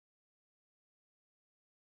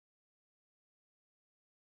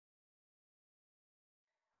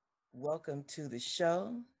Welcome to the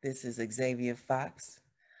show. This is Xavier Fox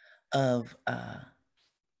of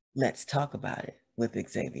Let's Talk About It with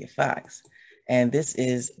Xavier Fox. And this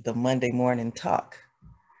is the Monday Morning Talk.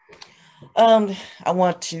 I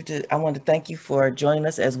want to thank you for joining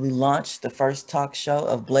us as we launch the first talk show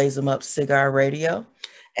of Blaze 'em Up Cigar Radio.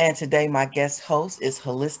 And today my guest host is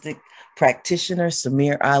holistic practitioner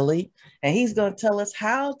Samir Ali, and he's going to tell us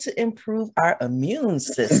how to improve our immune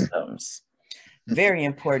systems. Very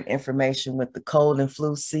important information with the cold and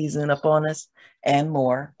flu season upon us, and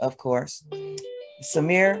more, of course.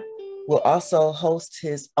 Samir will also host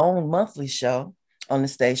his own monthly show on the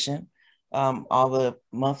station. All the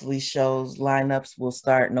monthly shows lineups will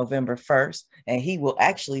start November 1st, and he will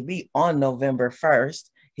actually be on November 1st.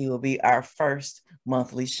 He will be our first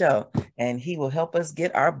monthly show, and he will help us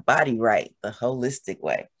get our body right the holistic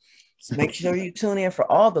way. So make sure you tune in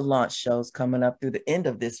for all the launch shows coming up through the end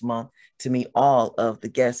of this month to meet all of the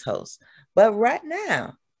guest hosts. But right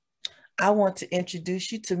now, I want to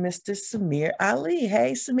introduce you to Mr. Samir Ali.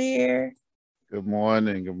 Hey, Samir. Good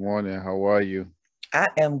morning. Good morning. How are you? I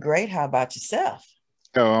am great. How about yourself?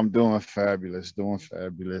 Oh, I'm doing fabulous. Doing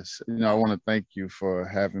fabulous. I want to thank you for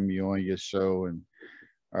having me on your show and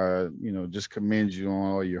just commend you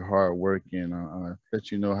on all your hard work and let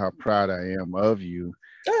you know how proud I am of you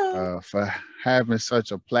for having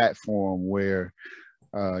such a platform where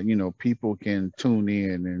people can tune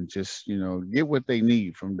in and just, get what they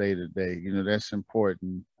need from day to day. That's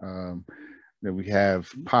important that we have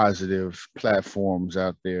positive platforms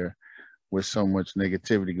out there with so much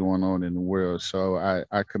negativity going on in the world. So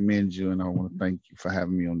I commend you and I want to thank you for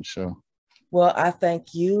having me on the show. Well, I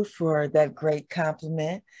thank you for that great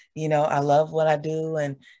compliment. I love what I do.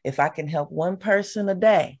 And if I can help one person a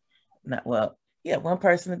day, one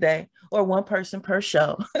person a day or one person per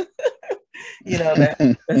show,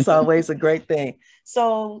 that's always a great thing.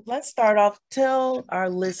 So let's start off. Tell our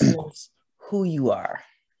listeners who you are.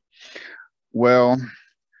 Well,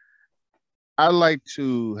 I like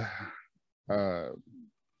to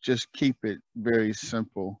just keep it very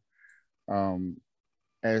simple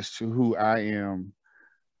as to who I am.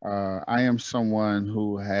 I am someone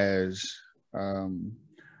who has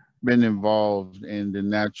been involved in the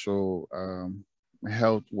natural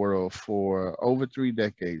health world for over 3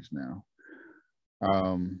 decades now.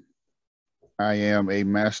 I am a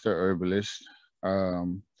master herbalist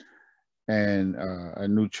and a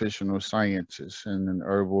nutritional scientist and a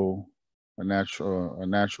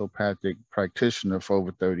naturopathic practitioner for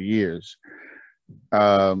over 30 years.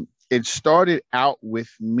 It started out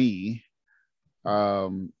with me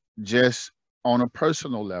just on a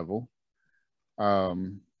personal level. I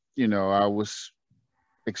was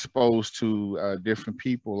exposed to different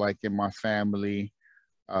people, like in my family,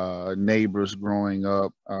 neighbors growing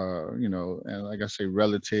up, and like I say,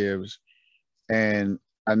 relatives. And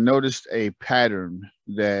I noticed a pattern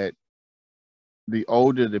that the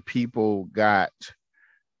older the people got,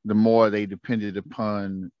 the more they depended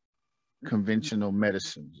upon conventional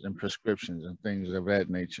medicines and prescriptions and things of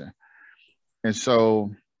that nature. And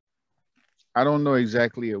so I don't know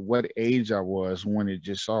exactly at what age I was when it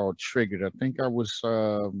just all triggered. I think I was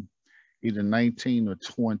either 19 or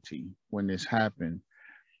 20 when this happened.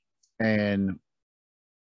 And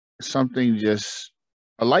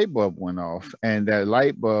a light bulb went off. And that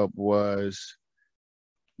light bulb was,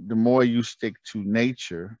 the more you stick to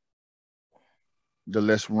nature, the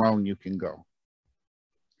less wrong you can go.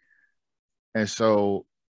 And so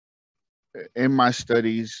in my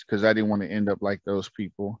studies, because I didn't want to end up like those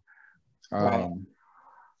people, Right.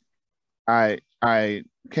 I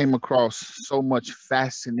came across so much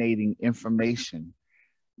fascinating information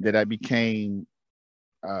that I became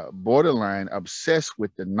borderline obsessed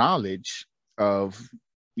with the knowledge of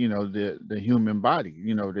the human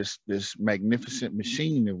body, this magnificent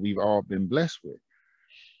machine that we've all been blessed with.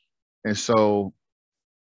 And so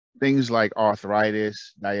things like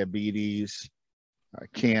arthritis, diabetes,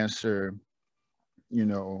 cancer,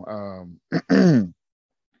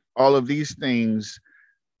 all of these things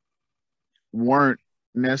weren't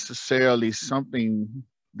necessarily something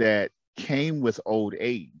that came with old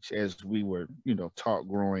age, as we were, taught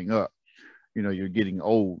growing up. You're getting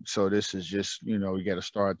old, so this is just, you got to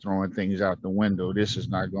start throwing things out the window. This is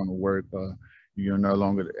not going to work. You're no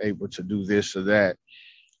longer able to do this or that.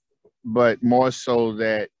 But more so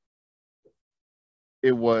that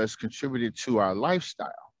it was contributed to our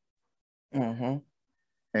lifestyle. Mm-hmm.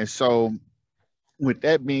 And so, with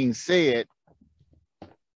that being said,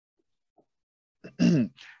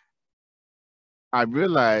 I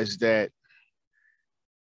realized that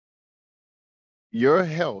your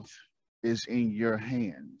health is in your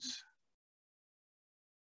hands.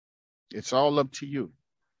 It's all up to you.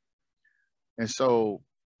 And so,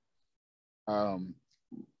 um,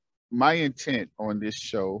 my intent on this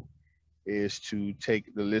show is to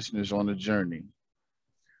take the listeners on a journey.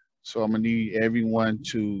 So I'm gonna need everyone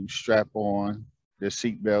to strap on their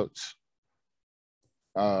seatbelts.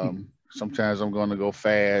 Sometimes I'm gonna go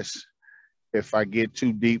fast. If I get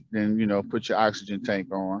too deep, then put your oxygen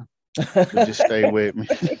tank on. But just stay with me.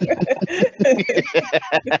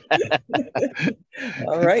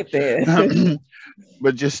 All right then.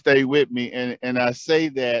 But just stay with me. And I say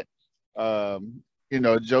that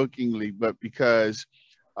jokingly, but because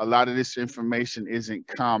a lot of this information isn't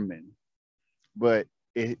common, but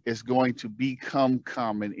it's going to become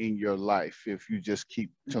common in your life if you just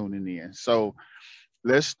keep tuning in. So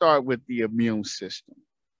let's start with the immune system.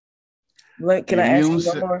 Can I ask you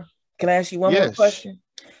one more? Can I ask you one more Yes, question?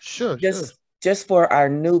 sure. Just for our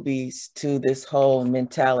newbies to this whole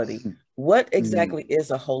mentality, what exactly is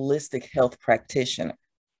a holistic health practitioner?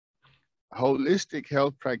 Holistic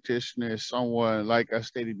health practitioner is someone, like I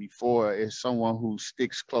stated before, is someone who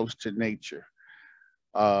sticks close to nature.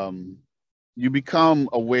 You become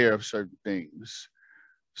aware of certain things.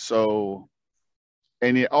 So,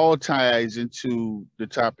 and it all ties into the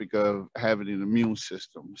topic of having an immune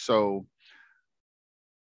system. So,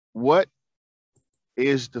 what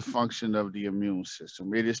is the function of the immune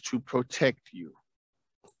system? It is to protect you.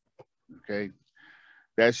 Okay.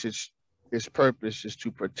 That's its purpose is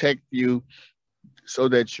to protect you so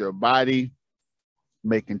that your body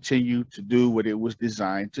may continue to do what it was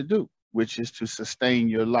designed to do, which is to sustain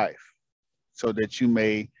your life so that you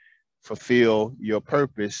may fulfill your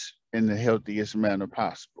purpose in the healthiest manner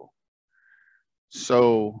possible.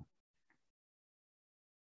 So,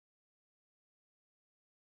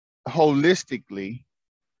 holistically,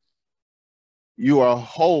 you are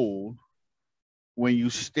whole when you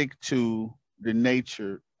stick to the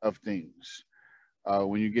nature of things.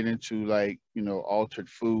 When you get into like, altered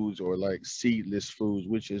foods or like seedless foods,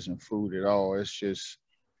 which isn't food at all, it's just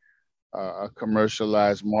a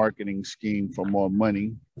commercialized marketing scheme for more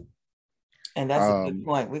money. And that's a good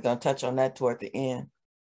point. We're going to touch on that toward the end.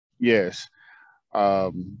 Yes.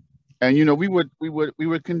 And we were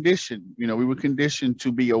conditioned, we were conditioned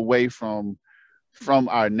to be away from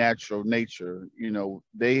our natural nature.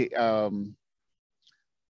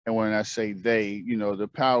 And when I say they, the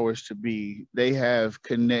powers to be, they have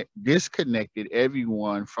disconnected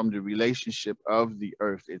everyone from the relationship of the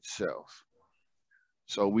earth itself.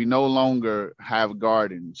 So we no longer have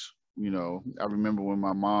gardens. I remember when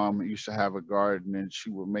my mom used to have a garden and she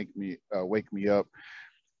would make me wake me up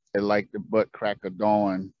at like the butt crack of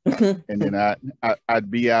dawn, and then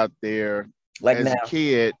I'd be out there like as now. a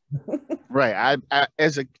kid. Right.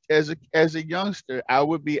 As a youngster, I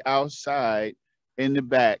would be outside in the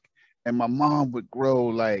back, and my mom would grow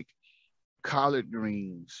like collard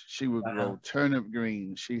greens. She would grow turnip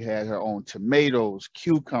greens. She had her own tomatoes,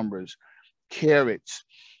 cucumbers, carrots,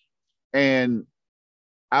 and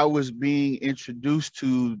I was being introduced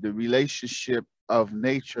to the relationship of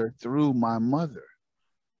nature through my mother.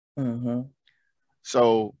 Mm-hmm.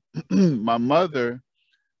 So my mother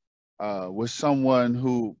was someone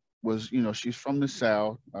who was, she's from the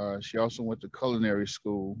South. She also went to culinary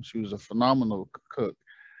school. She was a phenomenal cook.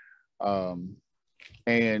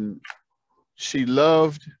 And she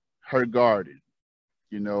loved her garden,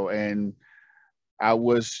 and I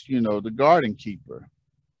was, the garden keeper.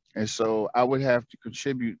 And so I would have to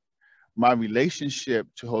contribute my relationship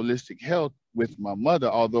to holistic health with my mother,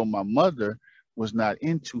 although my mother was not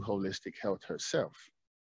into holistic health herself.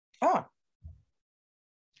 Oh.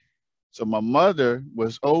 So my mother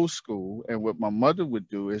was old school. And what my mother would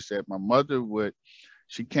do is that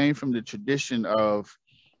she came from the tradition of,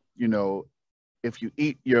 if you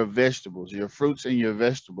eat your vegetables, your fruits and your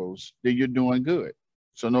vegetables, then you're doing good.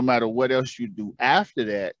 So no matter what else you do after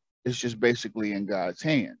that, it's just basically in God's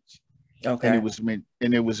hands. Okay. And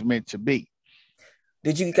it was meant to be.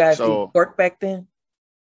 Did you guys eat pork back then?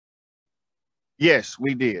 Yes,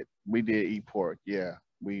 we did. We did eat pork. Yeah.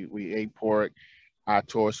 We ate pork. I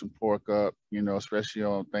tore some pork up, especially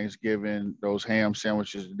on Thanksgiving. Those ham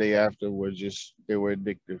sandwiches the day after they were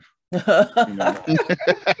addictive.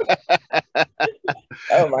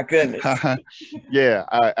 Oh my goodness. Yeah,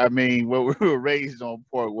 I mean, what we were raised on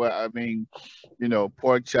pork. Well, I mean,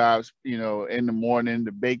 pork chops, in the morning,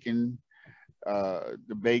 the bacon,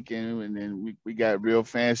 and then we got real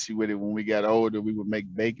fancy with it when we got older. We would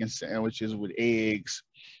make bacon sandwiches with eggs.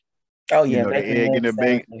 Oh yeah, the egg and the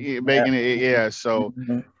bacon, yeah. So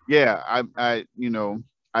yeah,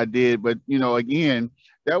 I did, but again,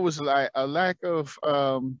 that was like a lack of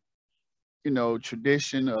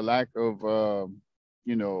tradition, a lack of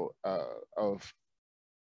of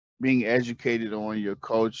being educated on your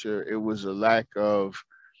culture. It was a lack of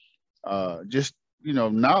just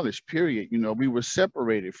knowledge. Period. We were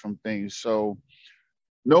separated from things, so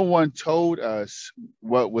no one told us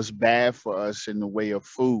what was bad for us in the way of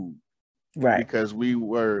food Right. because we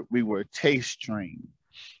were taste trained.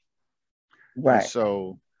 And Right.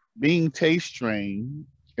 so being taste trained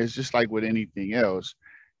is just like with anything else.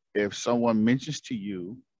 If someone mentions to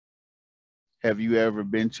you, have you ever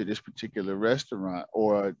been to this particular restaurant,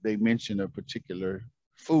 or they mention a particular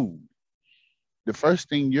food, the first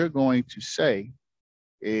thing you're going to say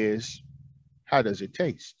is, how does it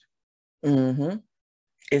taste? Mm-hmm.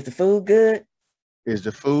 Is the food good? Is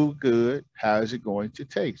the food good? How is it going to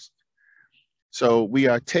taste? So we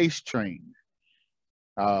are taste trained.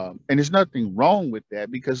 And there's nothing wrong with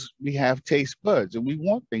that because we have taste buds and we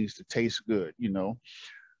want things to taste good.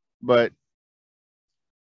 But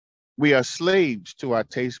we are slaves to our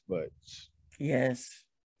taste buds. Yes.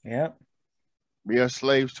 Yep. We are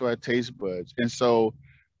slaves to our taste buds. And so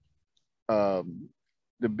um,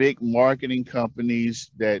 the big marketing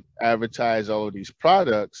companies that advertise all of these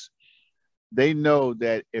products, they know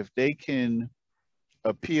that if they can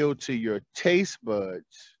appeal to your taste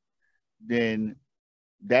buds, then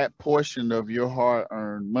that portion of your hard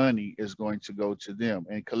earned money is going to go to them.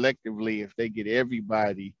 And collectively, if they get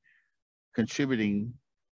everybody contributing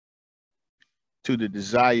to the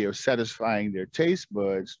desire of satisfying their taste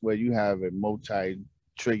buds, well, you have a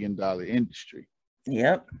multi-trillion-dollar industry.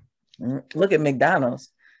 Yep. Look at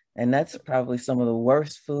McDonald's, and that's probably some of the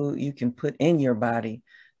worst food you can put in your body,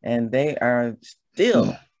 and they are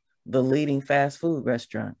still the leading fast food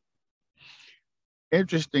restaurant.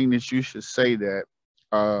 Interesting that you should say that.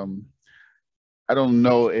 Um, I don't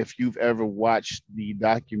know if you've ever watched the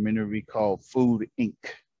documentary called Food Inc.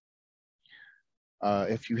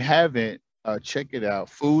 If you haven't, check it out.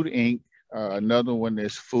 Food Inc. Another one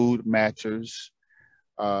is Food Matters.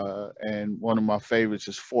 And one of my favorites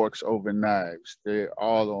is Forks Over Knives. They're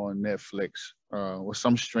all on Netflix or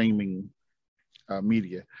some streaming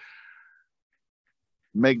media.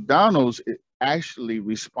 McDonald's is actually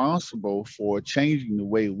responsible for changing the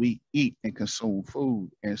way we eat and consume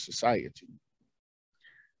food in society.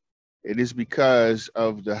 It is because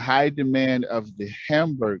of the high demand of the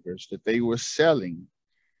hamburgers that they were selling.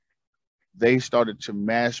 They started to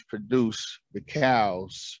mass produce the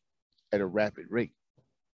cows at a rapid rate,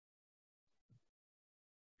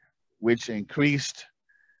 which increased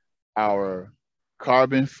our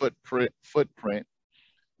carbon footprint,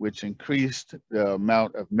 which increased the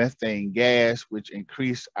amount of methane gas, which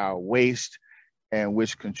increased our waste, and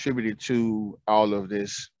which contributed to all of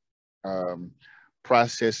this um,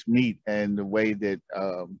 processed meat and the way that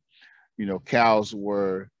cows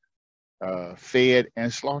were fed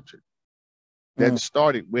and slaughtered. That Mm.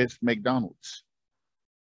 started with McDonald's.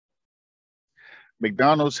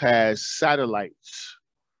 McDonald's has satellites,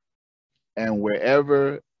 and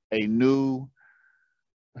wherever a new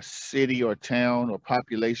city or town or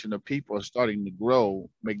population of people are starting to grow,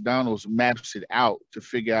 McDonald's maps it out to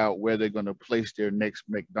figure out where they're going to place their next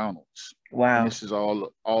McDonald's. And Wow. this is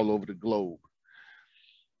all over the globe.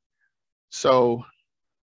 So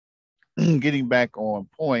getting back on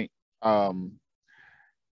point, um,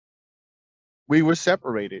 we were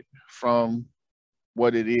separated from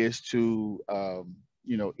what it is to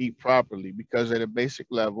eat properly, because at a basic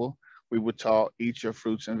level we were taught eat your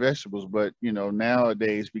fruits and vegetables. But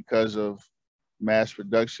nowadays, because of mass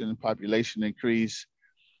production, population increase,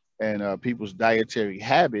 and people's dietary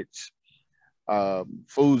habits,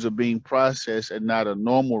 foods are being processed at not a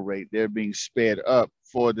normal rate. They're being sped up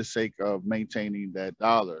for the sake of maintaining that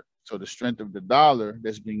dollar. So the strength of the dollar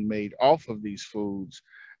that's being made off of these foods,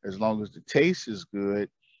 as long as the taste is good,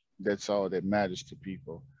 that's all that matters to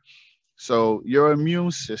people. So your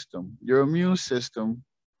immune system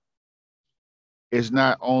is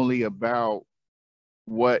not only about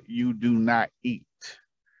what you do not eat,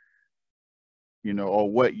 or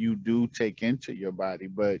what you do take into your body,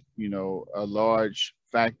 but a large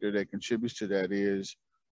factor that contributes to that is,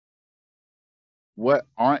 what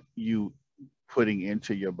aren't you putting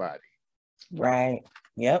into your body? Right.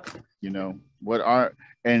 Yep. What aren't,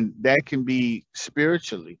 and that can be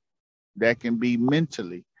spiritually, that can be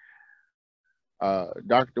mentally.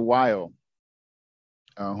 Dr. Weil,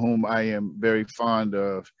 whom I am very fond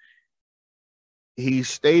of, he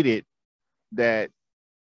stated that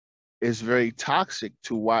it's very toxic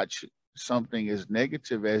to watch something as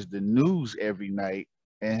negative as the news every night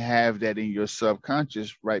and have that in your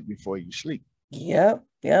subconscious right before you sleep. Yep.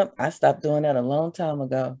 Yep. I stopped doing that a long time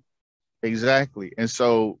ago. Exactly. And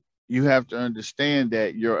so you have to understand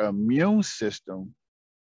that your immune system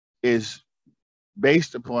is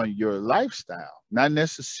based upon your lifestyle, not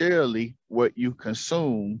necessarily what you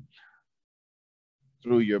consume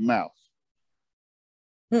through your mouth.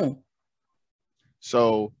 Hmm.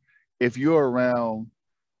 So if you're around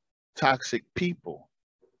toxic people,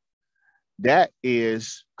 that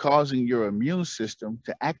is causing your immune system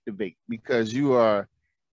to activate because you are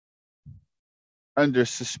under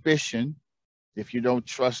suspicion if you don't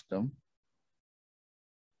trust them.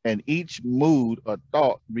 And each mood or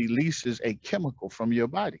thought releases a chemical from your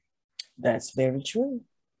body. That's very true.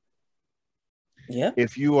 Yep.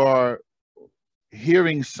 If you are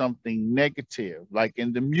hearing something negative, like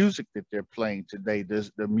in the music that they're playing today,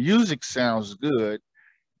 the music sounds good,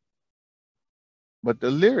 but the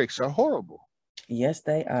lyrics are horrible. Yes,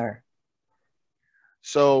 they are.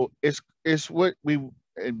 So it's what we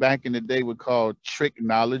back in the day would call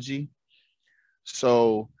tricknology.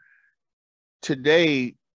 So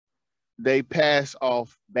today they pass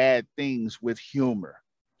off bad things with humor.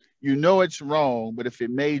 You know it's wrong, but if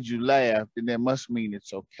it made you laugh, then that must mean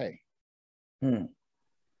it's okay. Hmm.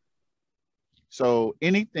 So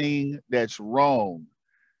anything that's wrong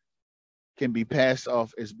can be passed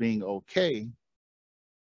off as being okay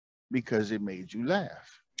because it made you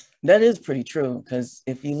laugh. That is pretty true because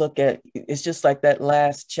if you look at it's just like that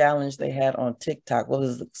last challenge they had on TikTok. What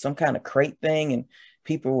was it, some kind of crate thing, and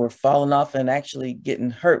people were falling off and actually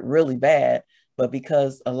getting hurt really bad. But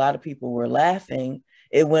because a lot of people were laughing,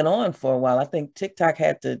 it went on for a while. I think TikTok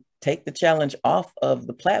had to take the challenge off of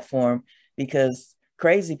the platform because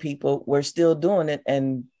crazy people were still doing it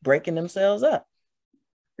and breaking themselves up.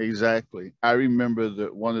 Exactly. I remember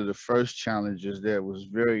that one of the first challenges that was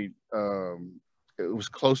very it was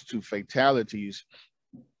close to fatalities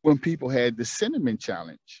when people had the cinnamon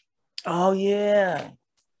challenge. Oh yeah.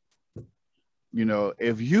 You know,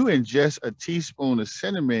 if you ingest a teaspoon of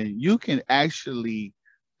cinnamon, you can actually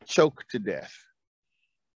choke to death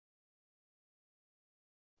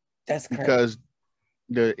That's crazy. because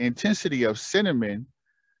the intensity of cinnamon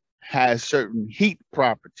has certain heat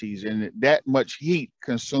properties, and that much heat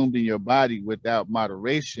consumed in your body without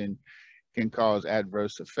moderation can cause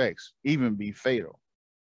adverse effects, even be fatal.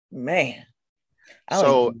 Man, I don't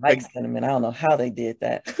So, even like cinnamon. I don't know how they did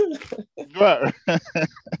that. right.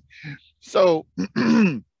 So,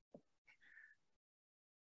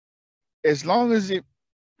 as long as it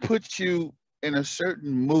puts you in a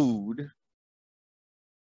certain mood,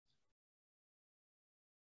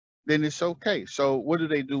 then it's okay. So, what do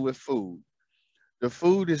they do with food? The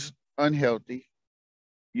food is unhealthy.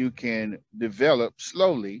 You can develop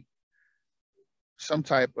slowly some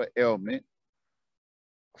type of ailment,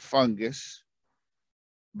 fungus,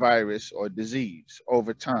 virus, or disease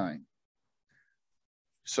over time.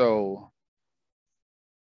 So,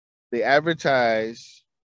 they advertise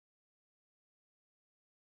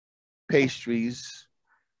pastries,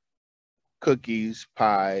 cookies,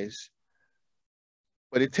 pies,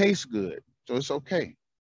 but it tastes good. So, it's okay.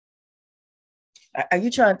 Are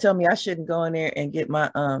you trying to tell me I shouldn't go in there and get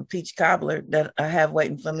my peach cobbler that I have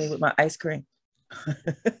waiting for me with my ice cream?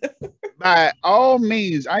 By all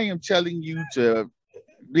means, I am telling you to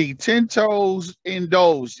be 10 toes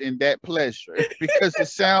indulged in that pleasure because it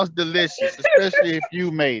sounds delicious, especially if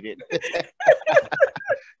you made it.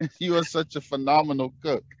 You are such a phenomenal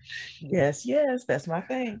cook. Yes, yes, that's my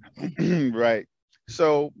thing. Right.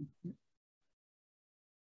 So,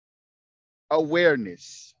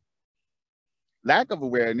 awareness, lack of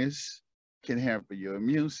awareness can hamper your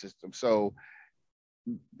immune system. So,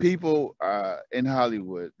 people in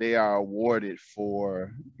Hollywood, they are awarded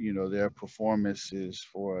for, their performances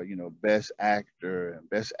for, best actor and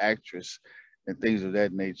best actress and things of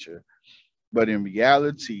that nature. But in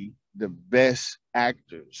reality, the best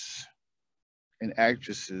actors and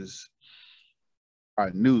actresses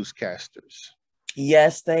are newscasters.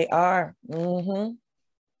 Yes, they are. Mm-hmm.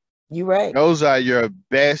 You're right. Those are your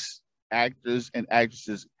best actors and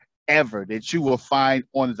actresses ever that you will find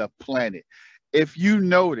on the planet. If you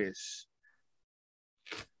notice,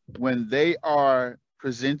 when they are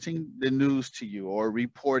presenting the news to you or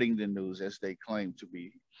reporting the news as they claim to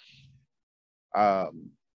be,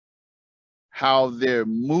 um, how their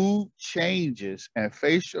mood changes and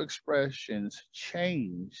facial expressions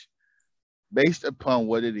change based upon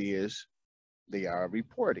what it is they are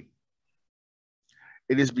reporting.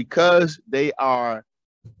 It is because they are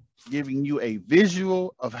giving you a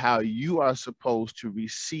visual of how you are supposed to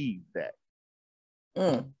receive that.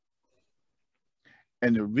 Mm.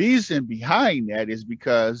 And the reason behind that is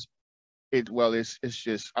because it's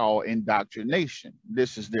just all indoctrination.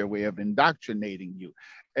 This is their way of indoctrinating you.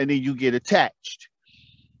 And then you get attached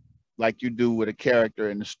like you do with a character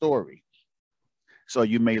in the story. So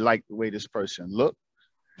you may like the way this person looks.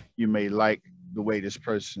 You may like the way this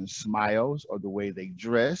person smiles or the way they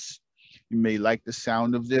dress. You may like the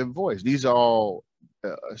sound of their voice. These are all,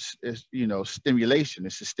 stimulation.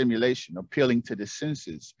 It's a stimulation, appealing to the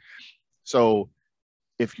senses. So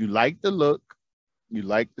if you like the look, you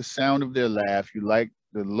like the sound of their laugh, you like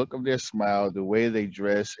the look of their smile, the way they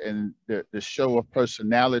dress, and the show of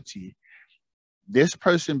personality, this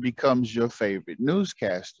person becomes your favorite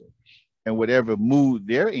newscaster. And whatever mood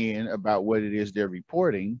they're in about what it is they're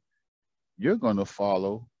reporting, you're going to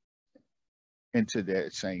follow into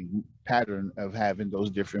that same pattern of having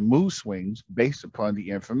those different mood swings based upon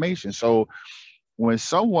the information. So when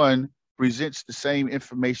someone presents the same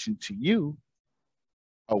information to you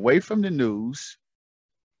away from the news,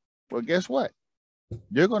 well, guess what?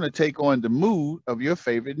 You're going to take on the mood of your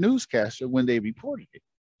favorite newscaster when they reported it.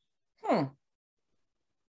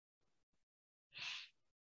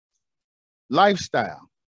 Lifestyle.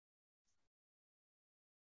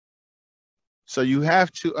 So you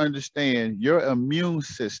have to understand your immune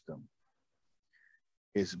system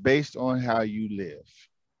is based on how you live.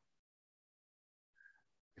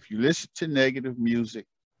 If you listen to negative music,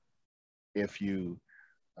 if you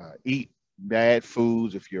eat bad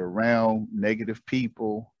foods, if you're around negative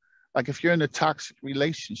people, like if you're in a toxic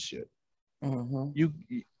relationship,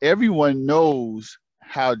 everyone knows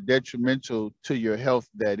how detrimental to your health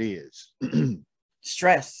that is.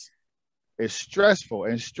 Stress. It's stressful,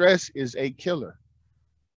 and stress is a killer.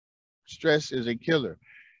 Stress is a killer.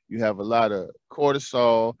 You have a lot of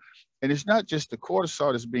cortisol, and it's not just the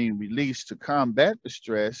cortisol that's being released to combat the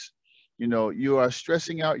stress. You are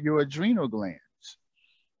stressing out your adrenal glands.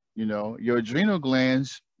 Your adrenal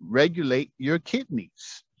glands regulate your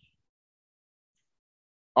kidneys.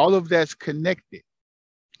 All of that's connected.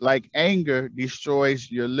 Like anger destroys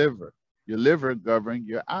your liver. Your liver governs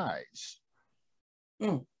your eyes.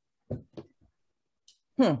 Your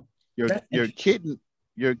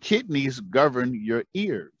kidneys govern your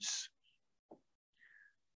ears.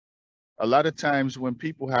 A lot of times when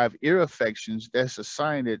people have ear affections, that's a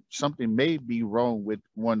sign that something may be wrong with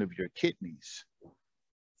one of your kidneys.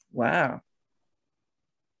 Wow.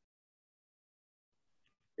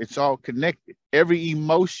 It's all connected. Every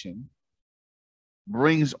emotion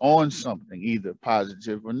brings on something, either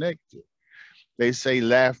positive or negative. They say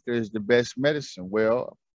laughter is the best medicine.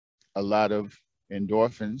 Well, a lot of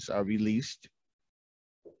endorphins are released,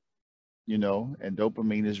 and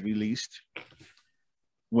dopamine is released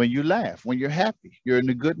when you laugh, when you're happy, you're in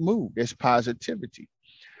a good mood. There's positivity.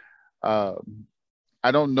 I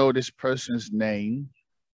don't know this person's name.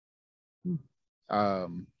 But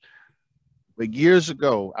years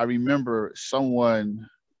ago, I remember someone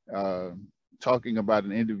talking about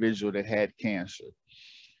an individual that had cancer.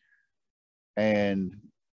 And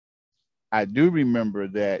I do remember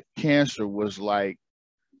that cancer was like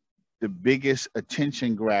the biggest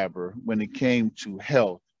attention grabber when it came to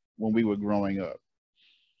health when we were growing up.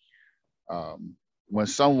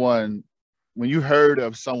 When you heard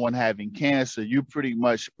of someone having cancer, you pretty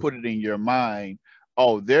much put it in your mind,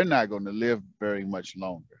 oh, they're not going to live very much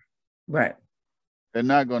longer. Right. They're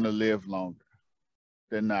not going to live longer.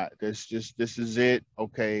 They're not. This is it.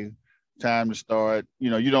 Okay, time to start.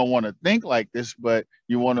 You don't want to think like this, but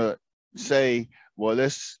you want to say, well,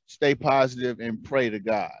 let's stay positive and pray to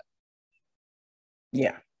God.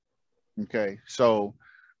 Yeah. Okay. So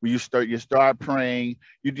when you start praying,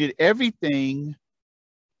 you did everything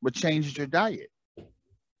but changed your diet.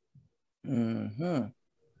 You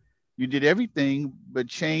did everything but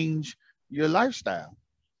change your lifestyle.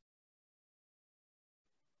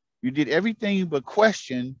 You did everything but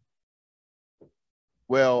question,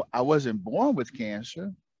 well, I wasn't born with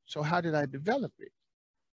cancer, so how did I develop it?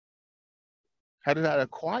 How did I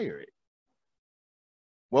acquire it?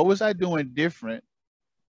 What was I doing different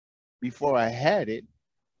before I had it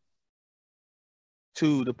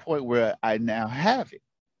to the point where I now have it?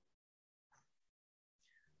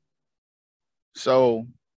 So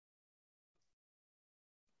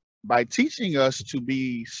by teaching us to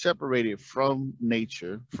be separated from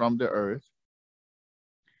nature, from the earth,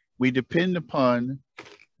 we depend upon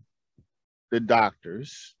the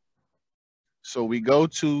doctors. So we go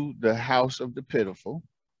to the house of the pitiful.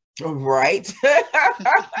 Right.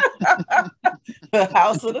 The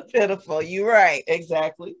house of the pitiful. You're right.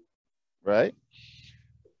 Exactly. Right.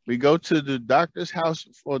 We go to the doctor's house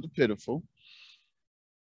for the pitiful,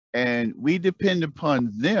 and we depend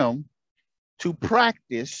upon them to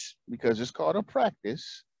practice, because it's called a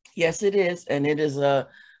practice. Yes, it is. And it is a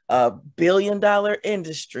billion-dollar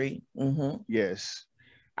industry. Yes.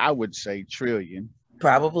 I would say trillion.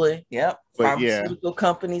 Probably. Yep. But Pharmaceutical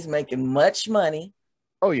companies making much money.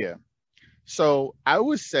 Oh yeah. So I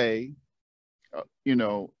would say, you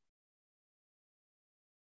know,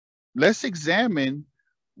 let's examine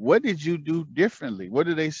what did you do differently. What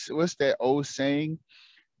do they? What's that old saying?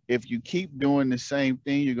 If you keep doing the same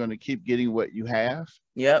thing, you're going to keep getting what you have.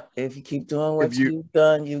 Yep. If you keep doing If what you you've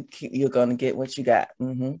done, you're gonna get what you got.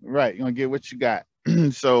 right, you're going to get what you got.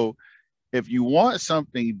 So if you want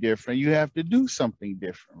something different, you have to do something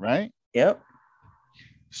different, right? Yep.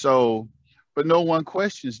 So, but no one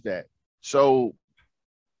questions that. So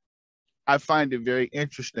I find it very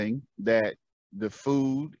interesting that the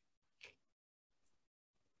Food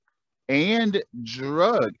and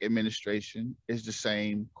Drug Administration is the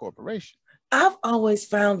same corporation. I've always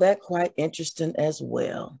found that quite interesting as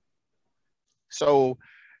well. So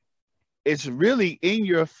it's really in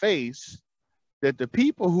your face that the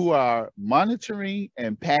people who are monitoring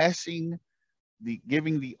and passing the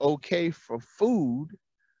giving the okay for food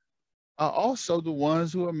are also the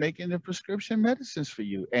ones who are making the prescription medicines for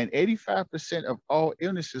you. And 85% of all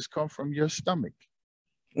illnesses come from your stomach.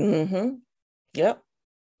 Mm-hmm. Yep.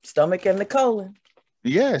 Stomach and the colon.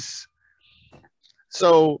 Yes.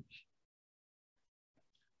 So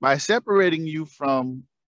by separating you from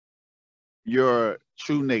your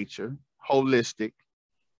true nature, holistic,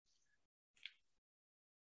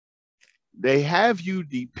 they have you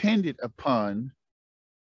dependent upon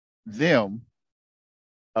them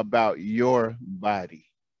about your body,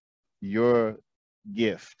 your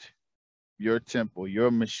gift, your temple, your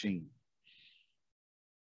machine.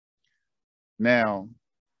 Now,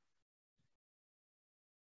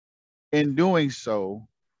 in doing so,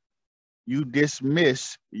 you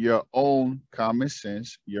dismiss your own common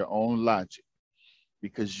sense, your own logic,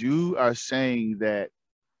 because you are saying that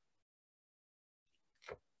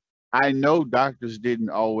I know doctors didn't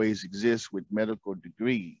always exist with medical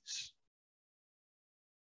degrees.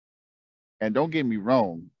 And don't get me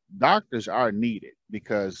wrong, doctors are needed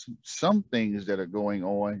because some things that are going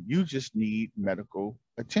on, you just need medical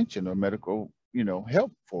attention or medical,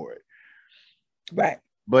 help for it. Right.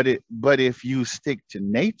 But if you stick to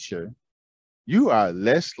nature, you are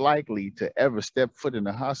less likely to ever step foot in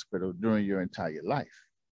a hospital during your entire life.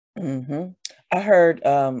 Mm-hmm. I heard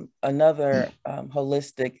another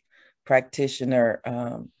holistic practitioner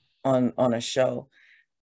on a show,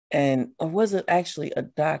 and or was it actually a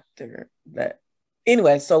doctor that?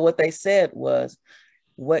 Anyway, so what they said was,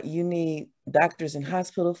 what you need doctors in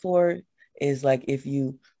hospital for is like if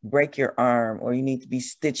you break your arm or you need to be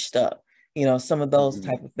stitched up, some of those Mhm.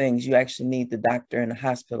 type of things you actually need the doctor in the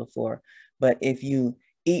hospital for. But if you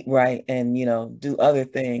eat right and do other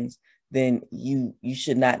things, then you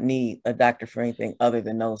should not need a doctor for anything other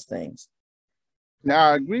than those things.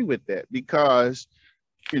 Now I agree with that because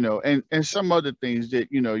and some other things that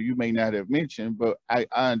you may not have mentioned, but I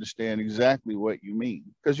understand exactly what you mean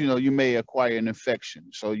because you may acquire an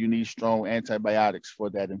infection, so you need strong antibiotics for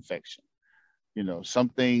that infection. Some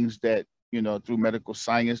things that through medical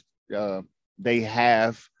science, they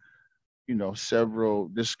have several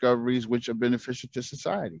discoveries which are beneficial to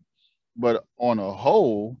society. But on a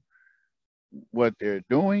whole, what they're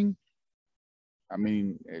doing, I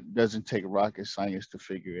mean, it doesn't take rocket science to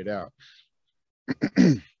figure it out.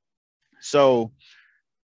 So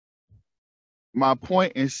my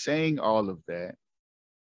point in saying all of that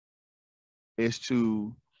is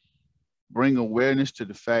to bring awareness to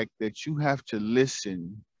the fact that you have to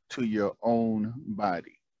listen to your own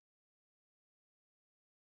body.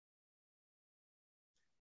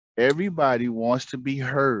 Everybody wants to be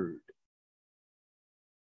heard,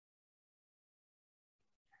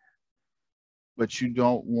 but you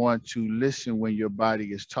don't want to listen when your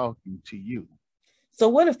body is talking to you. So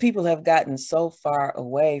what if people have gotten so far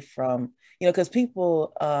away from, because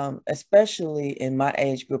people, especially in my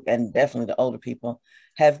age group and definitely the older people,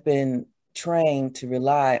 have been trained to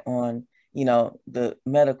rely on, the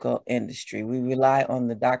medical industry. We rely on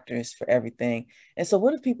the doctors for everything. And so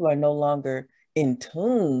what if people are no longer in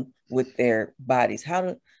tune with their bodies? How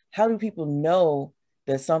do people know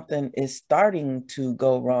that something is starting to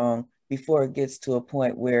go wrong before it gets to a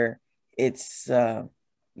point where it's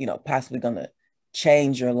possibly going to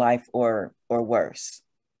change your life or worse?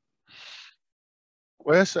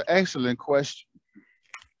 Well, that's an excellent question.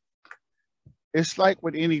 It's like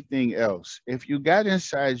with anything else. If you got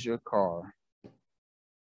inside your car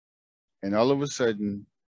and all of a sudden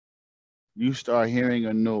you start hearing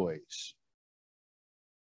a noise,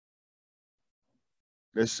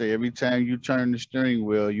 let's say every time you turn the steering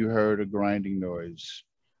wheel, you heard a grinding noise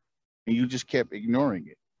and you just kept ignoring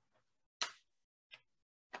it.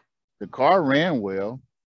 The car ran well,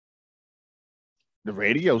 the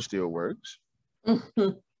radio still works,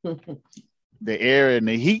 the air and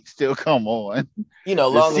the heat still come on. You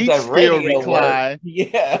know, The long as seats that still radio works. recline.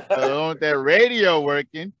 Yeah. Long as that radio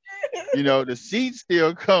working, the seat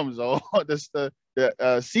still comes on.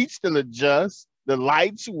 The seat still adjusts. The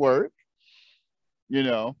lights work. You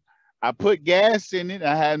know, I put gas in it.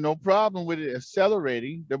 I had no problem with it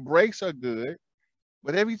accelerating. The brakes are good.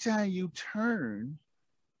 But every time you turn,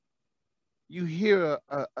 you hear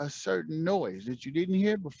a certain noise that you didn't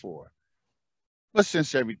hear before. But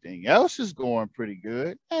since everything else is going pretty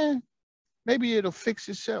good, maybe it'll fix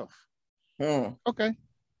itself. Okay.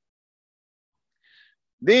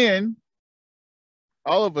 Then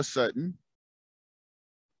all of a sudden,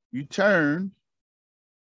 you turn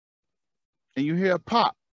and you hear a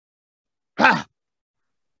pop. Pa!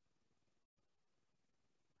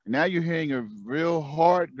 Now you're hearing a real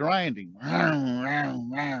hard grinding. And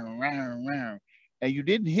you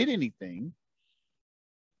didn't hit anything.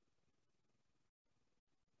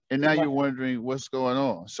 And now you're wondering what's going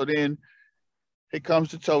on. So then here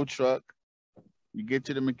comes the tow truck. You get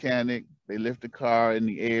to the mechanic. They lift the car in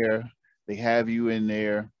the air. They have you in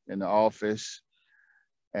there in the office.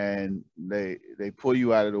 And they pull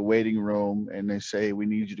you out of the waiting room and they say, we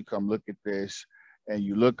need you to come look at this. And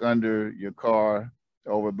you look under your car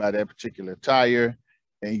over by that particular tire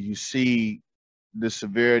and you see the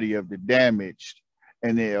severity of the damage.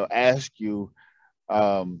 And they'll ask you,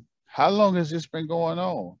 how long has this been going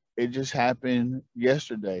on? It just happened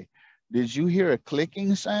yesterday. Did you hear a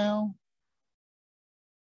clicking sound?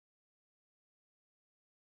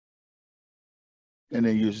 And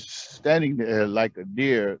then you're standing there like a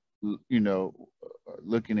deer,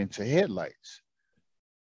 looking into headlights.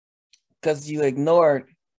 Because you ignored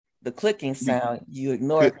the clicking sound. You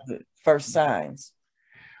ignored the first signs.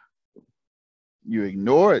 You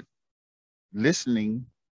ignored listening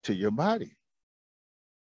to your body.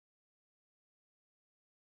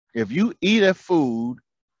 If you eat a food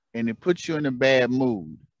and it puts you in a bad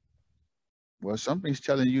mood, well, something's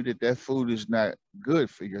telling you that that food is not good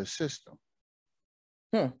for your system.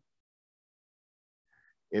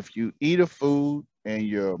 If you eat a food and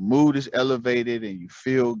your mood is elevated and you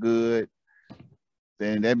feel good,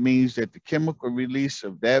 then that means that the chemical release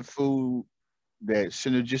of that food that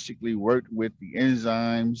synergistically worked with the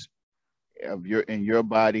enzymes in your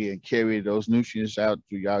body and carry those nutrients out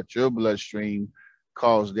throughout your bloodstream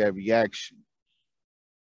caused that reaction.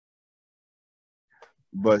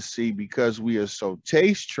 But see, because we are so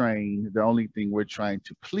taste trained, the only thing we're trying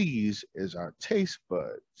to please is our taste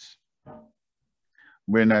buds.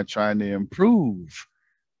 We're not trying to improve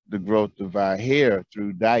the growth of our hair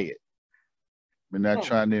through diet. We're not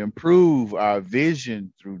trying to improve our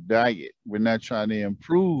vision through diet. We're not trying to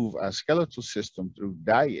improve our skeletal system through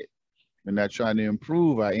diet. We're not trying to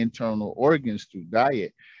improve our internal organs through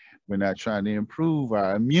diet. We're not trying to improve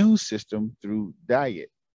our immune system through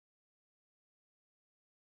diet.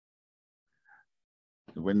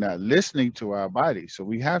 We're not listening to our bodies. So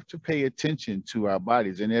we have to pay attention to our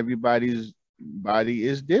bodies, and everybody's body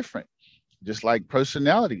is different, just like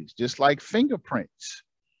personalities, just like fingerprints.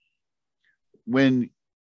 When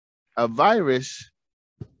a virus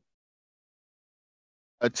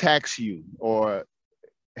attacks you or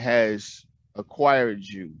has acquired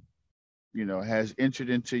you, has entered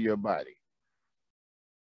into your body,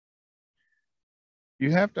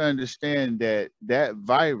 you have to understand that that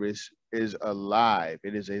virus is alive.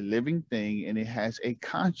 It is a living thing and it has a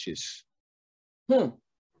conscious.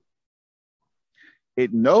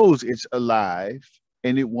 It knows it's alive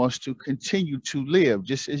and it wants to continue to live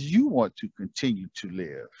just as you want to continue to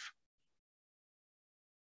live.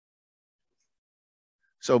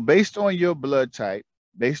 So based on your blood type,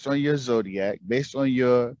 based on your zodiac, based on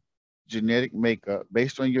your genetic makeup,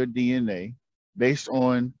 based on your DNA, based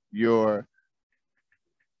on your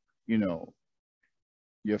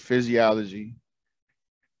your physiology,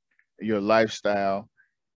 your lifestyle,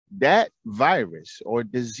 that virus or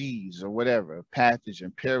disease or whatever,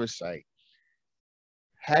 pathogen, parasite,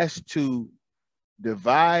 has to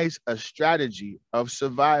devise a strategy of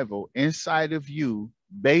survival inside of you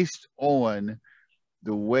based on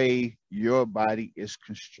the way your body is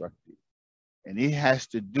constructed. And it has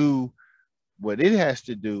to do what it has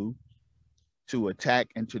to do to attack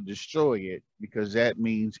and to destroy it, because that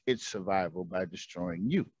means its survival by destroying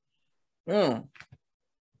you.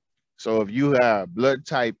 So if you have blood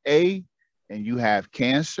type A and you have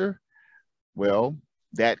cancer, well,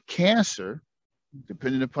 that cancer,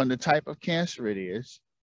 depending upon the type of cancer it is,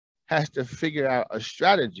 has to figure out a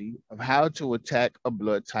strategy of how to attack a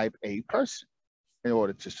blood type A person in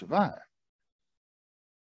order to survive.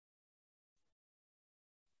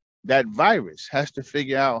 That virus has to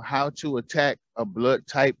figure out how to attack a blood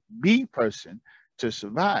type B person to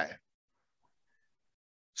survive.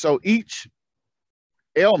 So each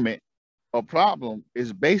ailment or problem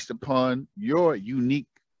is based upon your unique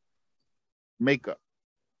makeup.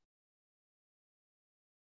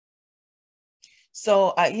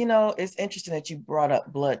 So, it's interesting that you brought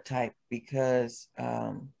up blood type because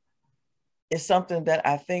it's something that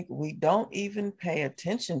I think we don't even pay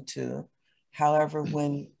attention to. However,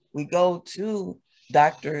 when we go to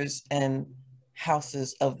doctors and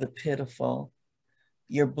houses of the pitiful,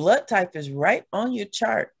 your blood type is right on your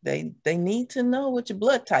chart. They need to know what your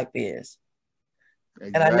blood type is.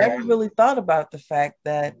 And I never Exactly. really thought about the fact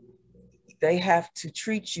that they have to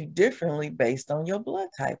treat you differently based on your blood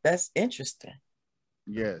type. That's interesting.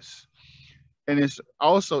 Yes. And it's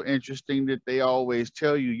also interesting that they always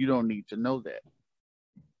tell you you don't need to know that.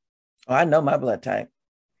 Oh, I know my blood type.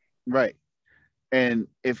 Right. And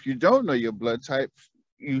if you don't know your blood type,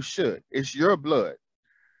 you should. It's your blood.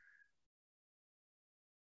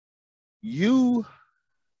 You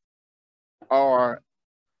are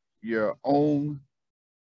your own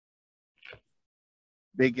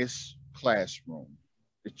biggest classroom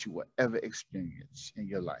that you will ever experience in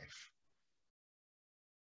your life.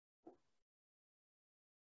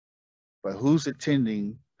 But who's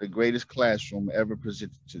attending the greatest classroom ever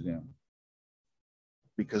presented to them?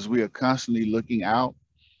 Because we are constantly looking out,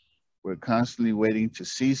 we're constantly waiting to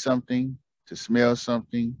see something, to smell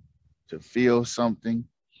something, to feel something,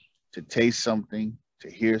 to taste something,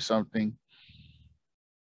 to hear something.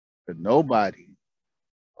 But nobody,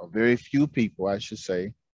 or very few people, I should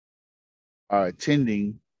say, are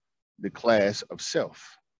attending the class of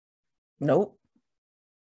self. Nope.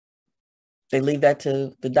 They leave that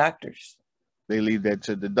to the doctors. They leave that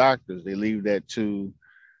to the doctors. They leave that to,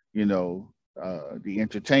 the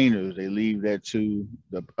entertainers. They leave that to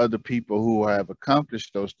the other people who have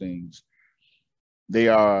accomplished those things. They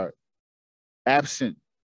are absent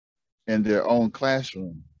in their own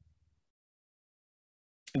classroom.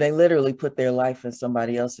 They literally put their life in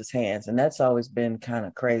somebody else's hands. And that's always been kind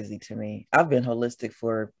of crazy to me. I've been holistic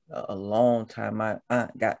for a long time. My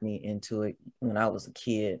aunt got me into it when I was a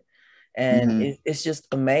kid. And Mm-hmm. it's just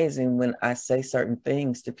amazing when I say certain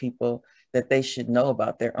things to people that they should know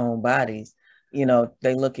about their own bodies.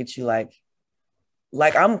 They look at you like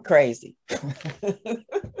I'm crazy.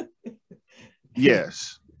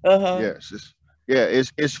 Yes, Uh-huh.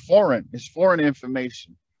 yes. It's foreign. It's foreign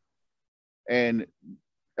information. And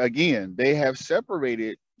again, they have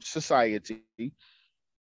separated society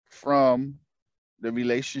from the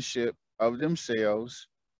relationship of themselves,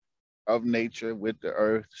 of nature with the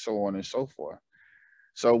earth, so on and so forth.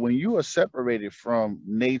 So when you are separated from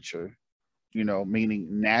nature, meaning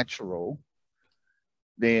natural,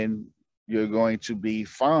 then you're going to be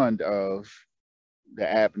fond of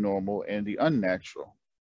the abnormal and the unnatural.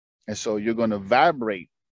 And so you're going to vibrate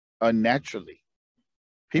unnaturally.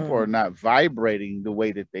 People are Mm-hmm. not vibrating the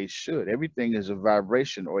way that they should. Everything is a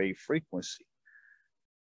vibration or a frequency.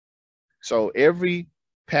 So every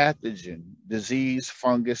pathogen, disease,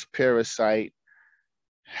 fungus, parasite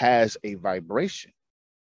has a vibration.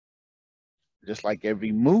 Just like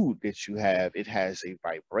every mood that you have, it has a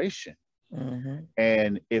vibration. Mm-hmm.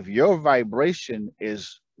 And if your vibration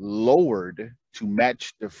is lowered to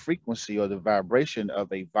match the frequency or the vibration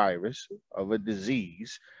of a virus, of a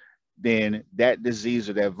disease, then that disease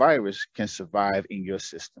or that virus can survive in your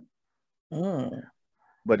system. Mm.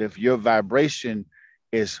 But if your vibration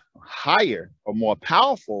is higher or more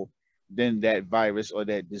powerful than that virus or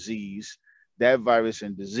that virus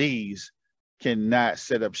and disease cannot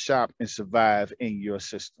set up shop and survive in your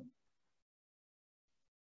system.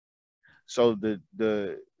 So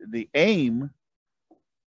the aim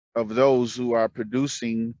of those who are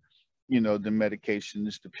producing, the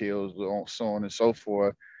medications, the pills, so on and so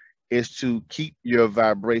forth, is to keep your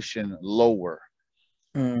vibration lower.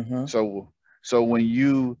 Mm-hmm. So when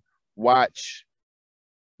you watch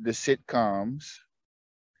the sitcoms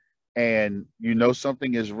and you know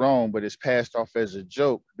something is wrong, but it's passed off as a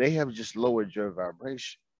joke, they have just lowered your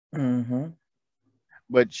vibration. Mm-hmm.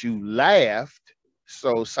 But you laughed,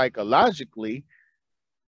 so psychologically,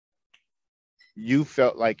 you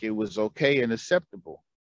felt like it was okay and acceptable.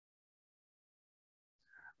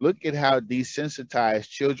 Look at how desensitized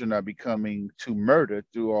children are becoming to murder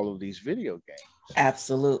through all of these video games.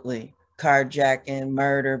 Absolutely. Carjacking,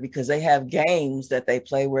 murder, because they have games that they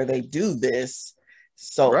play where they do this.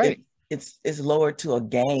 So Right. it's lowered to a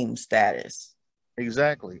game status.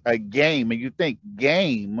 Exactly. A game. And you think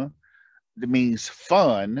game that means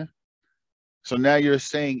fun. So now you're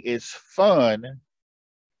saying it's fun,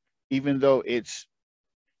 even though it's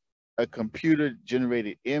a computer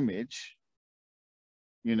generated image,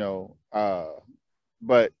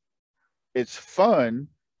 but it's fun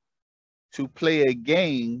to play a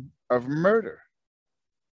game of murder.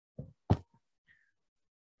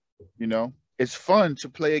 It's fun to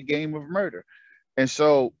play a game of murder. And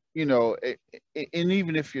so, and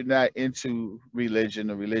even if you're not into religion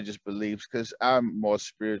or religious beliefs, because I'm more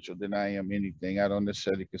spiritual than I am anything, I don't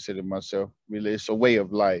necessarily consider myself religious. It's a way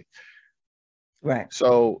of life. Right.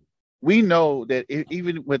 So we know that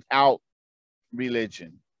even without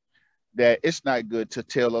religion, that it's not good to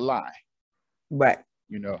tell a lie. Right.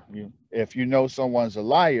 If you know someone's a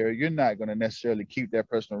liar, you're not going to necessarily keep that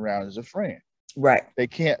person around as a friend. Right. They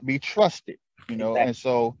can't be trusted, Exactly. And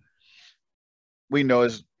so we know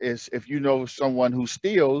is if you know someone who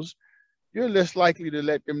steals, you're less likely to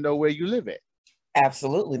let them know where you live at.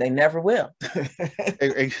 Absolutely. They never will.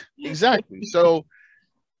 Exactly. So,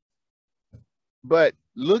 but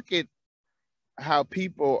look at how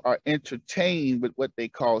people are entertained with what they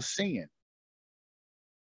call sin.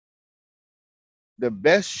 The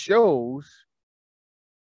best shows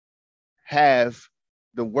have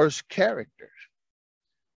the worst characters.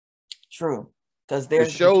 True. Because The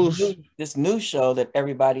there's shows, this new show that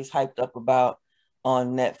everybody's hyped up about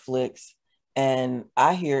on Netflix. And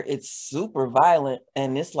I hear it's super violent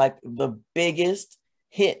and it's like the biggest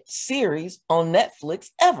hit series on Netflix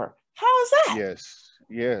ever. How is that?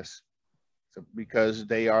 yes. So because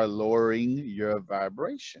they are lowering your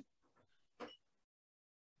vibration.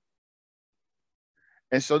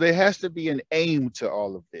 And so there has to be an aim to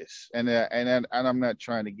all of this. And I'm not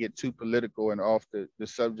trying to get too political and off the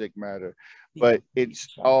subject matter, but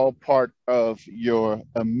it's all part of your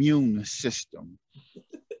immune system.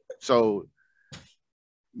 So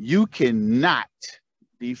you cannot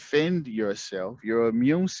defend yourself. Your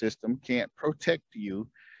immune system can't protect you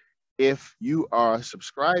if you are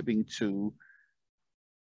subscribing to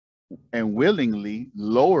and willingly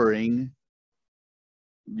lowering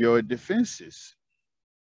your defenses.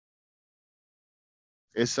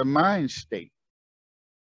 It's a mind state.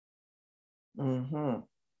 Mm-hmm.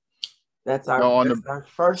 That's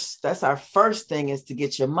our first thing is to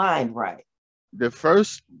get your mind right. The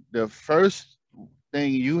first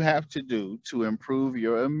thing you have to do to improve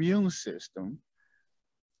your immune system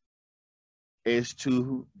is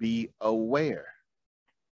to be aware.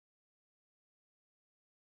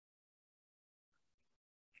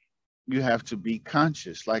 You have to be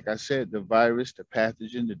conscious. Like I said, the virus, the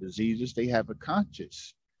pathogen, the diseases, they have a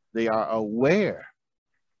conscious. They are aware.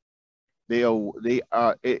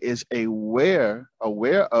 It is aware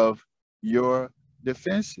of your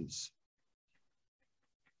defenses.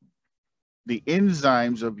 The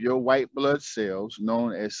enzymes of your white blood cells,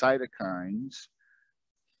 known as cytokines,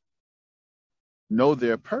 know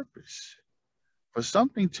their purpose. For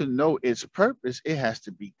something to know its purpose, it has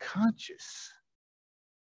to be conscious.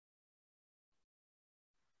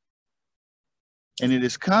 And it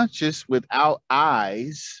is conscious without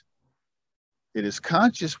eyes. It is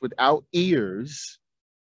conscious without ears.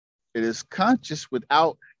 It is conscious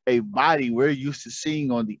without a body we're used to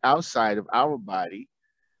seeing on the outside of our body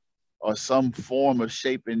or some form of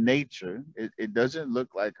shape in nature. It doesn't look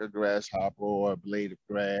like a grasshopper or a blade of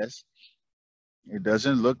grass. It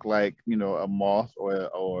doesn't look like, a moth or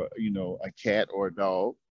a cat or a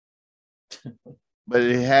dog. But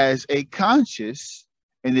it has a conscious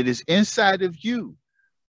and it is inside of you.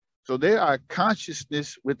 So there are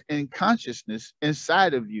consciousness within consciousness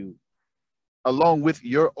inside of you, along with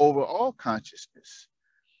your overall consciousness.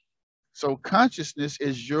 So consciousness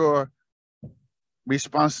is your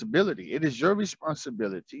responsibility. It is your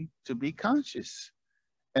responsibility to be conscious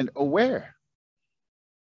and aware.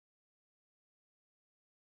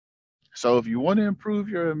 So if you want to improve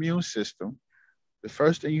your immune system, the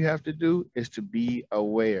first thing you have to do is to be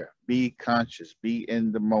aware, be conscious, be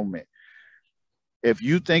in the moment. If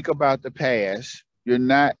you think about the past, you're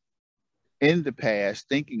not in the past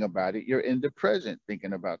thinking about it, you're in the present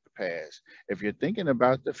thinking about the past. If you're thinking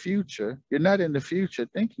about the future, you're not in the future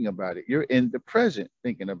thinking about it, you're in the present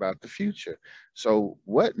thinking about the future. So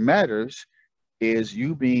what matters is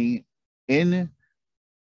you being in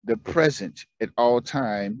the present at all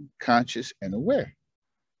time, conscious and aware.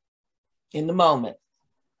 In the moment.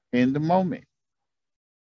 In the moment.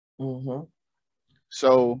 Mm-hmm.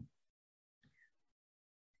 So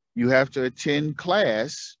you have to attend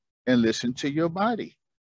class and listen to your body.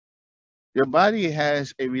 Your body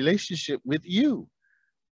has a relationship with you.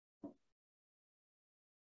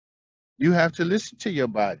 You have to listen to your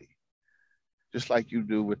body, just like you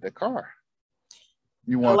do with the car.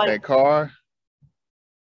 You want that car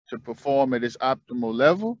to perform at its optimal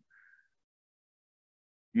level.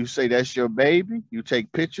 You say that's your baby. You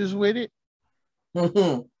take pictures with it.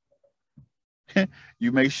 Mhm.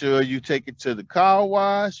 You make sure you take it to the car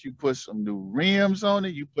wash. You put some new rims on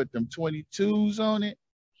it. You put them 22s on it.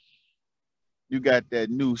 You got that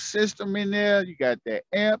new system in there. You got that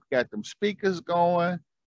amp, got them speakers going.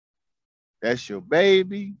 That's your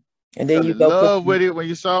baby. You And then fell you in go put love with it when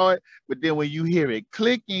you saw it. But then when you hear it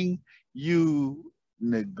clicking, you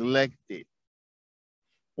neglect it.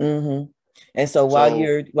 hmm And so So,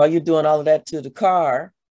 while you're doing all of that to the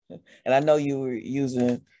car, and I know you were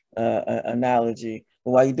using an analogy,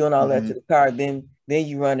 but while you're doing all that to mhm, the car, then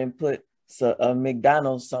you run and put a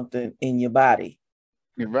McDonald's something in your body.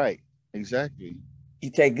 you're right. Exactly.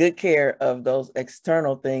 You take good care of those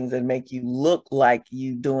external things that make you look like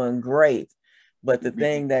you doing great, but the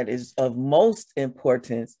thing that is of most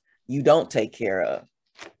importance, you don't take care of.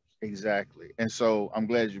 Exactly. And so I'm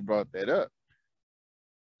glad you brought that up.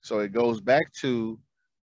 So it goes back to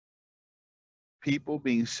people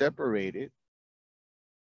being separated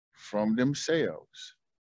from themselves.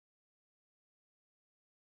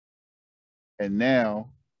 And now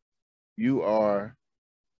you are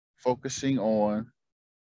focusing on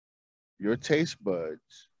your taste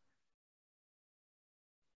buds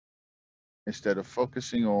instead of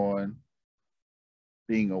focusing on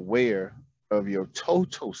being aware of your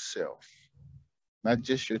total self, not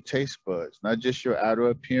just your taste buds, not just your outer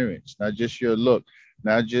appearance, not just your look,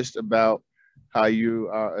 not just about how you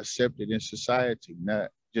are accepted in society,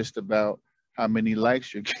 not just about how many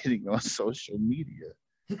likes you're getting on social media.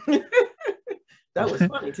 That was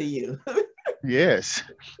funny to you. Yes.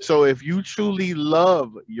 So if you truly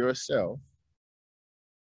love yourself,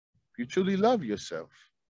 if you truly love yourself,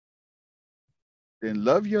 then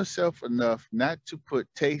love yourself enough not to put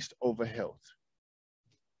taste over health.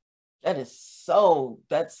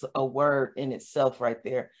 That's a word in itself right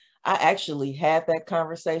there. I actually had that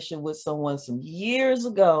conversation with someone some years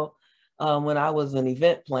ago when I was an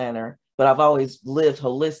event planner, but I've always lived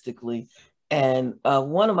holistically. And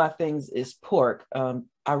one of my things is pork.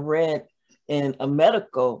 I read in a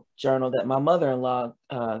medical journal that my mother-in-law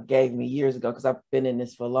gave me years ago, because I've been in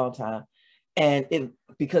this for a long time. And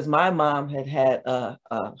because my mom had a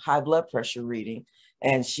high blood pressure reading,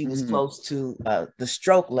 and she was Mm-hmm. close to the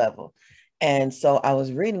stroke level. And so I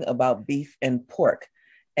was reading about beef and pork.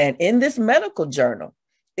 And in this medical journal,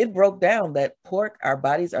 it broke down that pork, our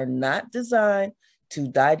bodies are not designed to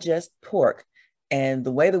digest pork. And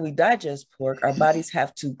the way that we digest pork, our bodies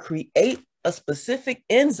have to create a specific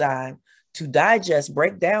enzyme to digest,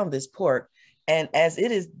 break down this pork. And as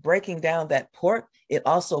it is breaking down that pork, it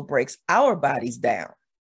also breaks our bodies down.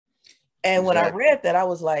 And when I Exactly. read that, I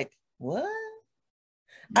was like, what?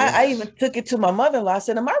 I Yes. even took it to my mother-in-law. I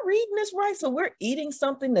said, am I reading this right? So we're eating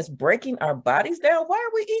something that's breaking our bodies down. Why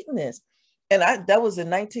are we eating this? And that was in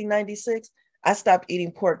 1996. I stopped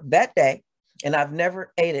eating pork that day, and I've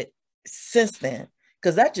never ate it since then,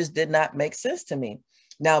 because that just did not make sense to me.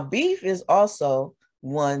 Now, beef is also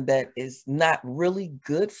one that is not really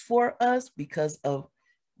good for us because of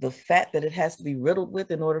the fat that it has to be riddled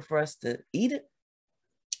with in order for us to eat it.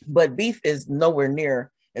 But beef is nowhere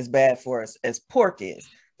near as bad for us as pork is.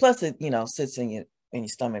 Plus, it sits in your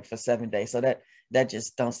stomach for 7 days, so that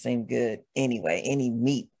just don't seem good anyway. Any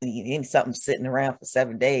meat, any something sitting around for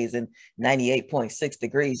 7 days and 98.6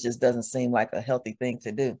 degrees just doesn't seem like a healthy thing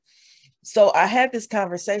to do. So I had this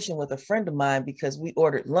conversation with a friend of mine because we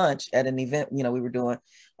ordered lunch at an event. We were doing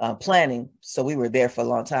planning, so we were there for a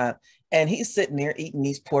long time. And he's sitting there eating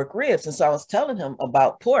these pork ribs, and so I was telling him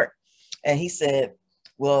about pork, and he said,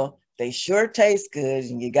 well, they sure taste good,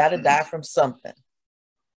 and you got to die from something.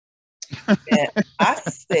 And I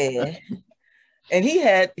said, and he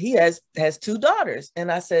has two daughters,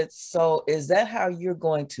 and I said, so is that how you're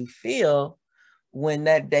going to feel when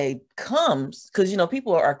that day comes? Because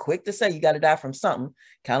people are quick to say you got to die from something,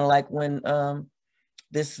 kind of like when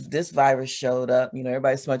this virus showed up.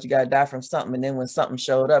 Everybody's smart, you got to die from something, and then when something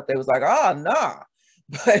showed up, they was like, oh no. Nah.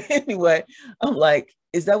 But anyway, I'm like,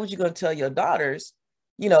 is that what you're going to tell your daughters?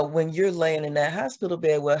 When you're laying in that hospital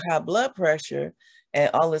bed with high blood pressure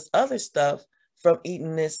and all this other stuff from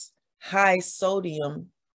eating this high sodium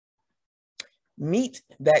meat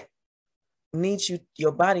that needs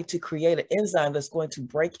your body to create an enzyme that's going to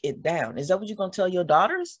break it down. Is that what you're going to tell your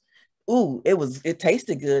daughters? Ooh, it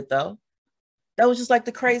tasted good though. That was just like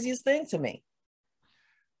the craziest thing to me.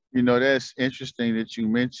 That's interesting that you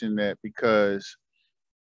mentioned that because,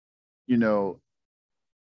 you know,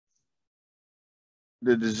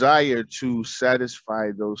 the desire to satisfy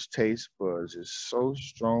those taste buds is so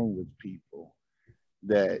strong with people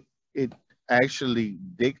that it actually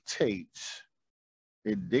dictates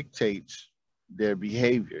their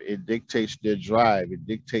behavior. It dictates their drive. It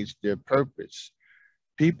dictates their purpose.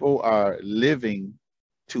 People are living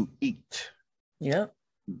to eat. Yep.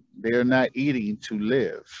 They're not eating to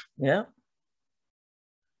live. Yep.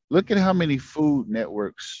 Look at how many food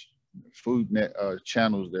networks,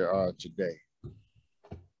 channels there are today.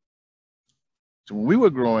 So when we were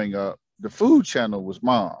growing up, the food channel was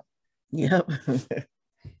mom. Yep.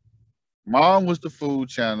 Mom was the food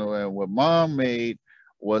channel, and what mom made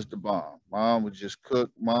was the bomb. Mom would just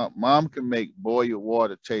cook. Mom can make boiled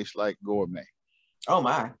water taste like gourmet. Oh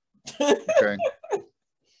my. Okay.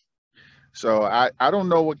 So I don't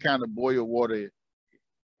know what kind of boiled water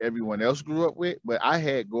everyone else grew up with, but I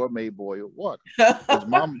had gourmet boiled water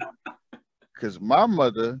because my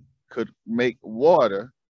mother could make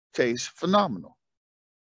water taste phenomenal,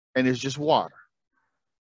 and it's just water,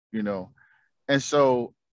 you know. And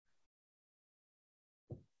so,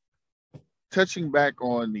 touching back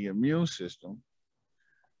on the immune system,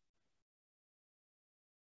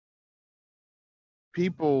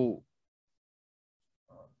 people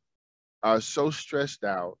are so stressed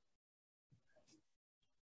out.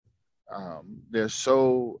 They're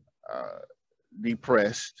so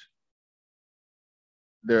depressed.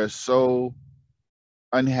 They're so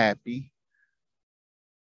unhappy,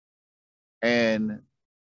 and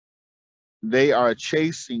they are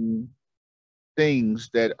chasing things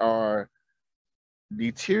that are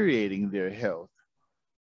deteriorating their health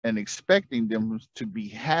and expecting them to be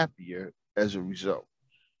happier as a result.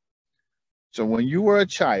 So when you were a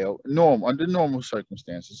child, under normal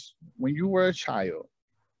circumstances, when you were a child,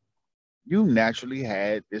 you naturally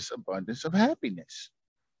had this abundance of happiness.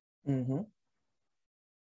 Mm-hmm.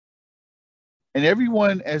 And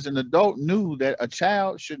everyone as an adult knew that a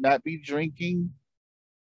child should not be drinking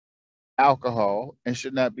alcohol and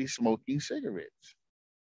should not be smoking cigarettes.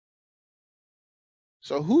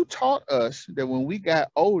 So who taught us that when we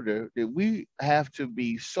got older that we have to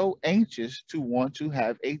be so anxious to want to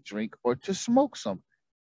have a drink or to smoke something?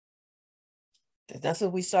 That's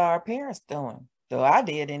what we saw our parents doing. Though I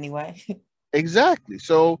did anyway. Exactly.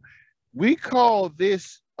 So we call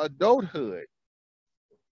this adulthood,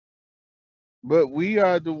 but we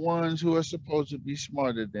are the ones who are supposed to be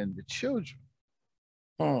smarter than the children.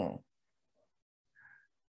 Hmm.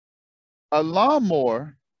 A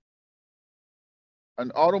lawnmower,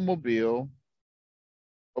 an automobile,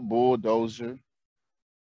 a bulldozer,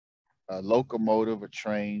 a locomotive, a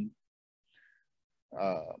train,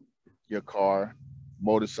 uh, your car,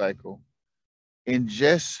 motorcycle,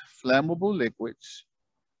 ingests flammable liquids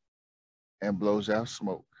and blows out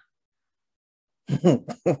smoke.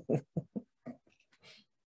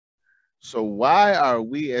 So why are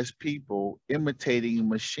we as people imitating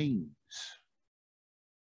machines?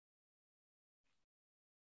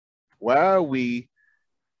 Why are we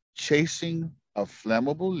chasing a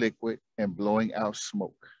flammable liquid and blowing out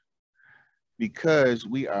smoke? Because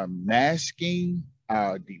we are masking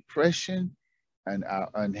our depression and our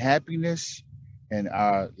unhappiness and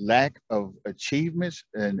our lack of achievements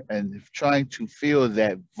and trying to fill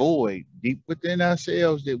that void deep within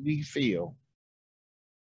ourselves that we feel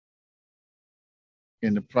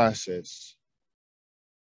in the process.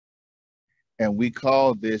 And we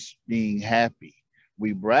call this being happy.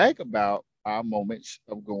 We brag about our moments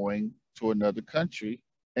of going to another country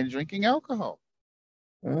and drinking alcohol.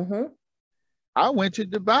 Mm-hmm. I went to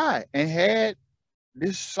Dubai and had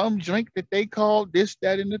this some drink that they called this,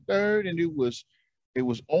 that, and the third, and it was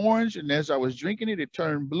orange. And as I was drinking it, it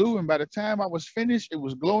turned blue. And by the time I was finished, it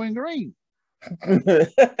was glowing green.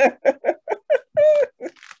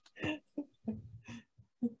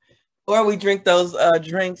 Or we drink those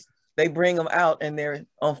drinks. They bring them out and they're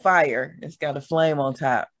on fire. It's got a flame on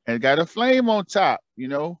top. And it got a flame on top, you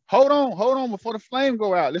know. Hold on before the flame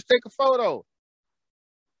go out. Let's take a photo.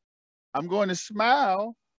 I'm going to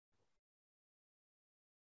smile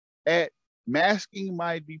at masking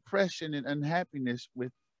my depression and unhappiness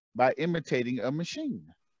by imitating a machine.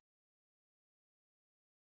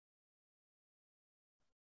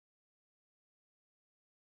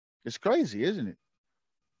 It's crazy, isn't it?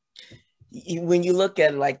 When you look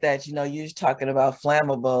at it like that, you're talking about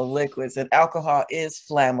flammable liquids, and alcohol is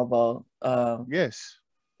flammable. Yes.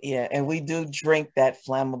 Yeah, and we do drink that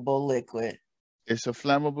flammable liquid. It's a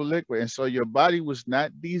flammable liquid. And so your body was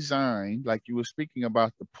not designed, like you were speaking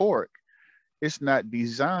about the pork, it's not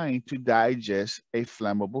designed to digest a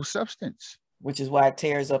flammable substance. Which is why it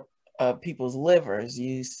tears up people's livers.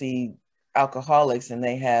 You see alcoholics and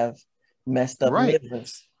they have messed up Right.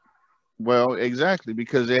 livers. Well, exactly,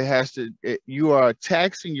 because you are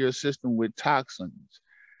taxing your system with toxins.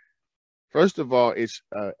 First of all, it's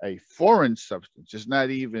a foreign substance. It's not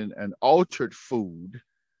even an altered food.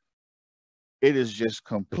 It is just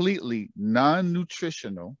completely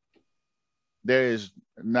non-nutritional. There is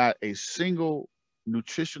not a single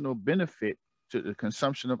nutritional benefit to the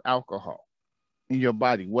consumption of alcohol in your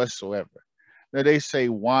body whatsoever. Now they say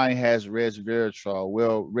wine has resveratrol.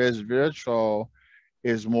 Well, resveratrol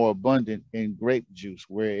is more abundant in grape juice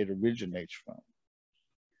where it originates from.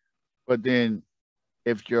 But then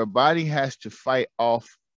if your body has to fight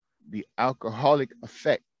off the alcoholic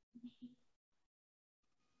effect,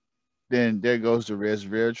 then there goes the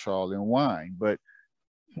resveratrol in wine. But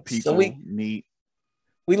So people need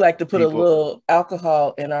we like to put a people little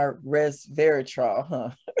alcohol in our resveratrol, huh?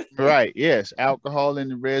 right, yes, alcohol in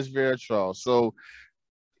the resveratrol. So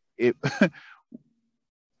if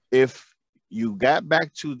if you got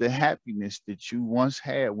back to the happiness that you once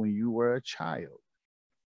had when you were a child,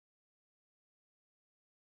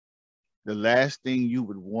 the last thing you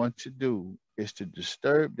would want to do is to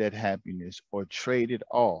disturb that happiness or trade it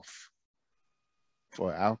off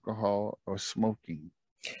for alcohol or smoking.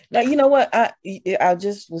 Now, you know what? I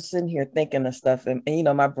just was sitting here thinking of stuff, and you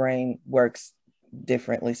know, my brain works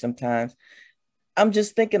differently sometimes. I'm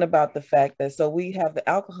just thinking about the fact that so we have the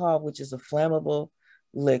alcohol, which is a flammable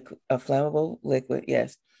liquid,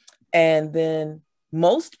 yes. And then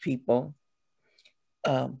most people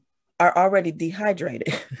are already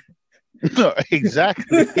dehydrated.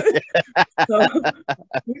 Exactly. So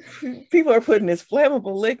people are putting this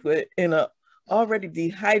flammable liquid in a already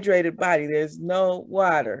dehydrated body. There's no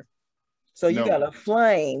water. So you got No. a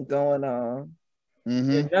flame going on.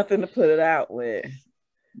 Mm-hmm. There's nothing to put it out with.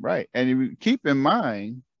 Right. And if you keep in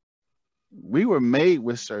mind, we were made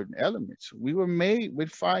with certain elements. We were made with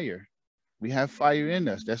fire. We have fire in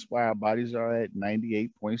us. That's why our bodies are at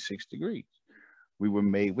 98.6 degrees. We were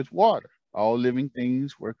made with water. All living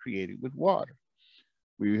things were created with water.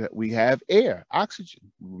 We have air,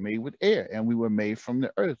 oxygen. We were made with air, and we were made from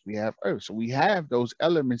the earth. We have earth. So we have those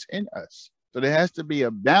elements in us. So there has to be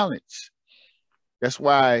a balance. That's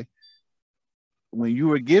why when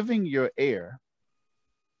you are giving your air,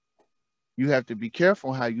 you have to be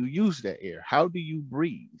careful how you use that air. How do you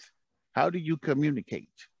breathe? How do you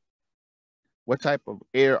communicate? What type of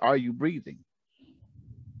air are you breathing?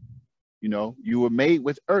 You know, you were made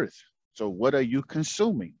with earth. So what are you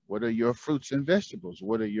consuming? What are your fruits and vegetables?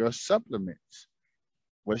 What are your supplements?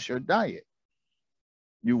 What's your diet?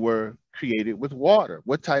 You were created with water.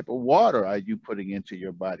 What type of water are you putting into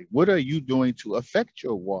your body? What are you doing to affect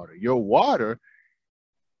your water? Your water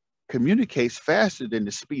communicates faster than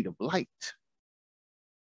the speed of light.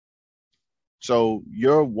 So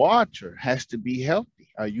your water has to be healthy.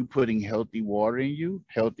 Are you putting healthy water in you,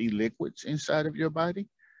 healthy liquids inside of your body?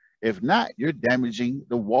 If not, you're damaging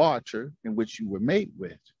the water in which you were made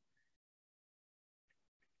with.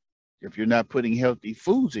 If you're not putting healthy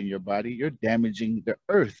foods in your body, you're damaging the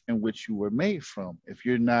earth in which you were made from. If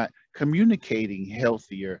you're not communicating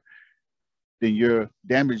healthier, then you're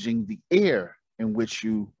damaging the air in which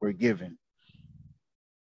you were given.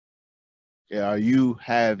 Are you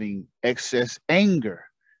having excess anger?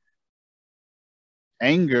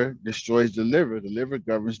 Anger destroys the liver. The liver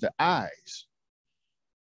governs the eyes.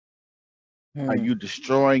 Are you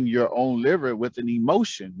destroying your own liver with an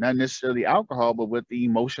emotion, not necessarily alcohol, but with the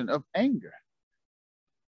emotion of anger?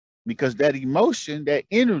 Because that emotion, that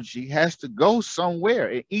energy has to go somewhere,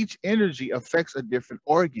 and each energy affects a different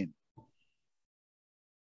organ.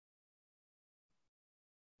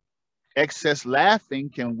 Excess laughing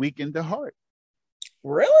can weaken the heart.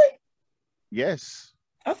 Really? Yes.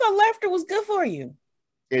 I thought laughter was good for you.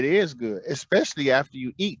 It is good, especially after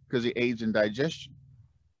you eat, because it aids in digestion.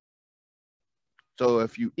 So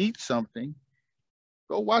if you eat something,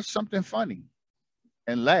 go watch something funny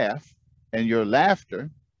and laugh, and your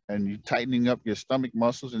laughter and you tightening up your stomach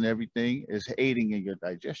muscles and everything is aiding in your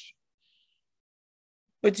digestion.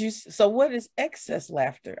 But so what is excess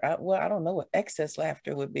laughter? I don't know what excess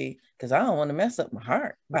laughter would be because I don't want to mess up my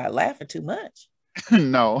heart by laughing too much.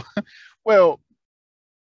 No. Well,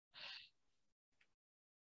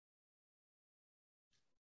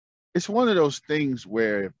 it's one of those things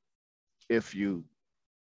where if you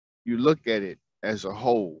look at it as a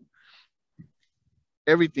whole,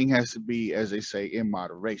 everything has to be, as they say, in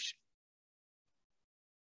moderation.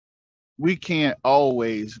 We can't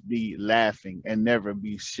always be laughing and never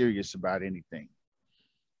be serious about anything.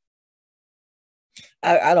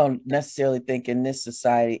 I don't necessarily think in this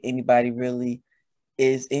society anybody really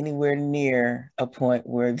is anywhere near a point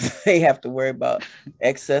where they have to worry about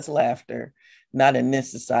excess laughter. Not in this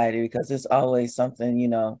society, because it's always something, you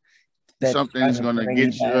know, that's trying something's to going to bring you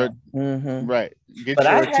get your down. Hmm. right, get But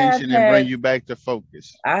your attention and bring you back to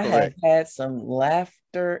focus. I have Correct. had some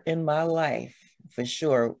laughter in my life for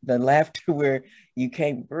sure. The laughter where you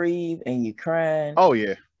can't breathe and you crying. Oh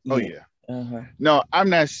yeah. Oh Yeah. yeah. Uh-huh. No, I'm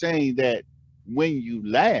not saying that when you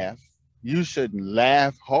laugh, you shouldn't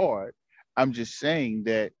laugh hard. I'm just saying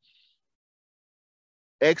that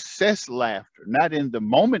excess laughter, not in the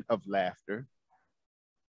moment of laughter,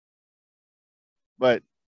 but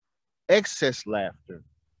excess laughter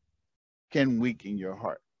can weaken your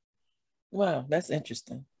heart, Wow, that's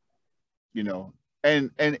interesting. you know.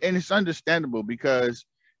 And it's understandable because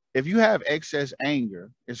if you have excess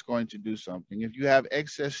anger, it's going to do something. If you have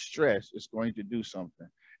excess stress, it's going to do something.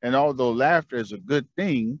 And although laughter is a good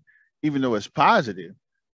thing, even though it's positive,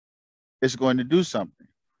 it's going to do something.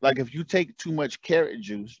 Like if you take too much carrot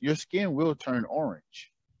juice, your skin will turn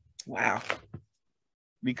orange Wow.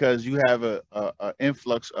 because you have a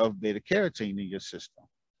influx of beta carotene in your system.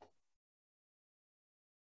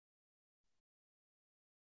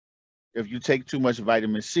 If you take too much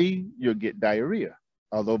vitamin C, you'll get diarrhea.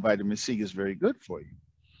 Although vitamin C is very good for you,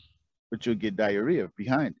 but you'll get diarrhea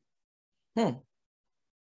behind it. Hmm.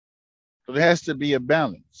 So there has to be Hmm. a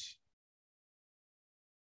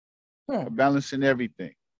balance in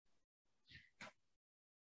everything.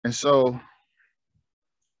 And so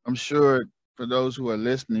I'm sure for those who are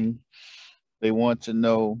listening, they want to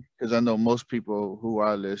know, because I know most people who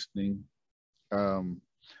are listening, um,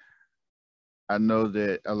 I know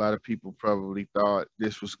that a lot of people probably thought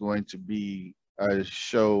this was going to be a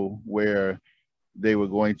show where they were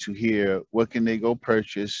going to hear what can they go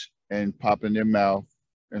purchase and pop in their mouth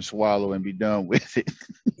and swallow and be done with it.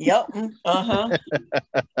 Yep. Uh-huh.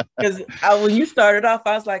 Because when you started off,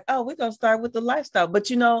 I was like, oh, we're going to start with the lifestyle. But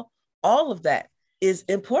all of that is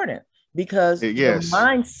important because your Yes.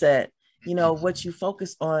 mindset, what you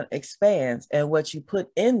focus on expands, and what you put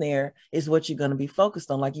in there is what you're going to be focused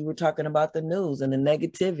on. Like you were talking about the news and the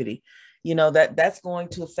negativity, that's going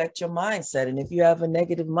to affect your mindset. And if you have a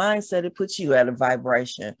negative mindset, it puts you at a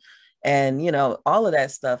vibration. And, all of that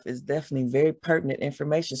stuff is definitely very pertinent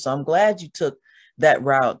information. So I'm glad you took that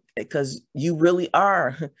route because you really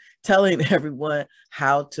are telling everyone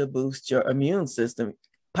how to boost your immune system.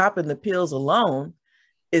 Popping the pills alone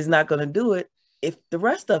is not going to do it if the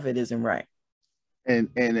rest of it isn't right. And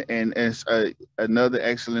it's another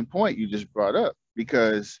excellent point you just brought up,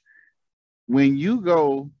 because when you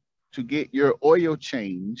go to get your oil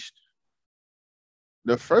changed,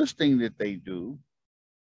 the first thing that they do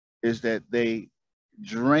is that they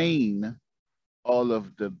drain all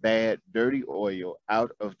of the bad, dirty oil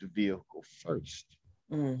out of the vehicle first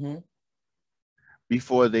Mm-hmm.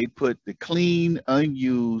 before they put the clean,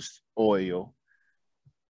 unused oil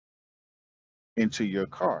into your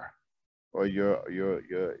car or your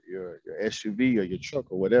SUV or your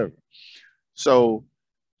truck or whatever. So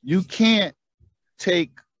you can't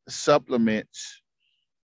take supplements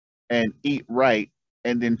and eat right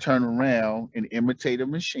and then turn around and imitate a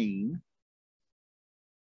machine,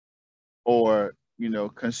 or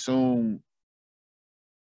consume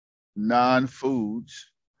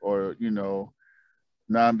non-foods, or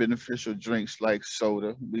non-beneficial drinks like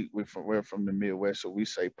soda. We're from the Midwest, so we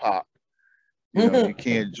say pop. You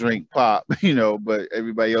can't drink pop, but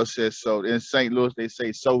everybody else says soda. In St. Louis, they say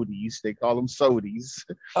sodies. They call them sodies.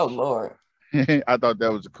 Oh, Lord. I thought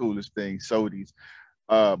that was the coolest thing, sodies.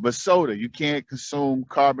 But soda, you can't consume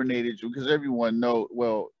carbonated because everyone know.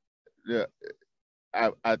 Well, the,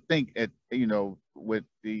 I think with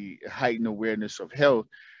the heightened awareness of health,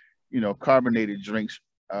 carbonated drinks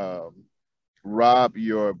um, rob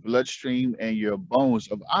your bloodstream and your bones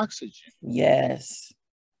of oxygen. Yes.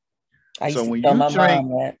 I So used to when tell you my drink,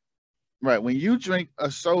 mom that. right, when you drink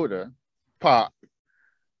a soda, pop,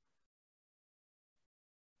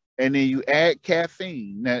 and then you add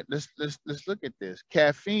caffeine. Now let's look at this.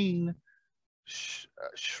 Caffeine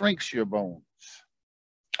shrinks your bones.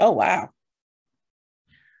 Oh, wow.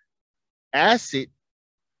 Acid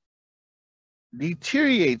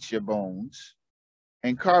deteriorates your bones,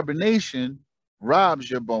 and carbonation robs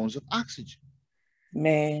your bones of oxygen.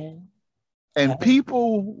 Man. And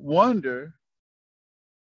people wonder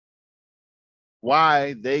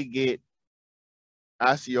why they get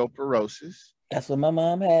osteoporosis. That's what my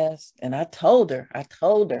mom has. And I told her.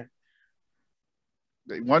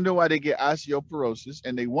 They wonder why they get osteoporosis,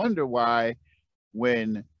 and they wonder why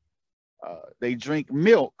when they drink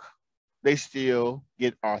milk, they still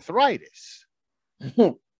get arthritis.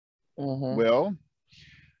 Mm-hmm. Well,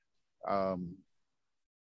 um,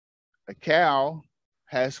 a cow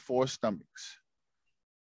has 4 stomachs.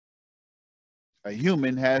 A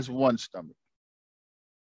human has 1 stomach.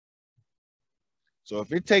 So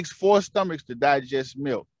if it takes 4 stomachs to digest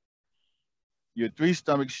milk, you're 3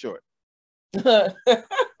 stomachs short.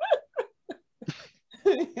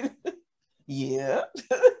 Yeah.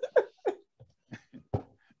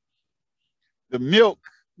 The milk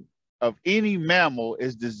of any mammal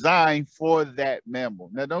is designed for that mammal.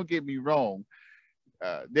 Now, don't get me wrong.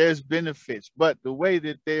 There's benefits, but the way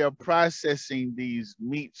that they are processing these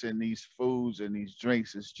meats and these foods and these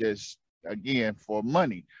drinks is just, again, for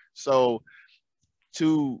money. So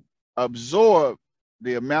to absorb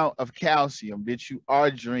the amount of calcium that you are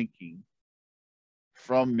drinking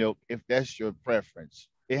from milk, if that's your preference,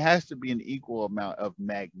 it has to be an equal amount of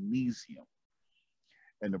magnesium.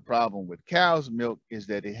 And the problem with cow's milk is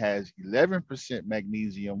that it has 11%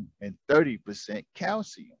 magnesium and 30%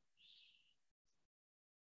 calcium.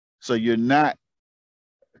 So you're not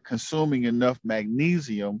consuming enough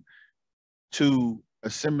magnesium to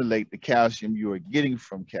assimilate the calcium you are getting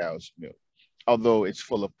from cow's milk, although it's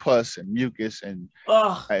full of pus and mucus. And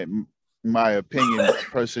in my opinion, a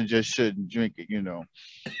person just shouldn't drink it,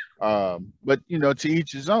 But, to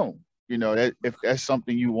each his own. That if that's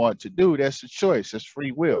something you want to do, that's a choice. That's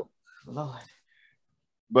free will. Lord.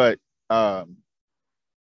 But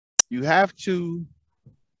you have to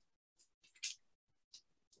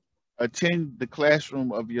attend the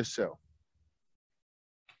classroom of yourself.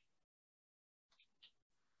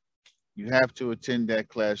 You have to attend that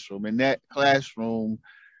classroom, and that classroom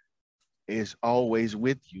is always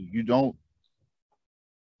with you.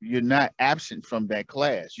 You're not absent from that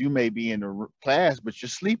class. You may be in a class, but you're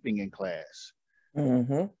sleeping in class.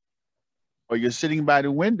 Mm-hmm. Or you're sitting by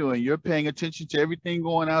the window and you're paying attention to everything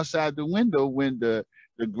going outside the window when the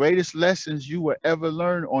greatest lessons you will ever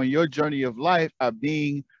learn on your journey of life are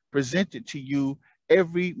being presented to you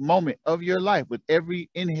every moment of your life with every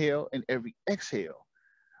inhale and every exhale.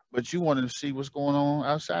 But you want to see what's going on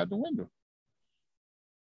outside the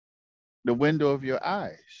window of your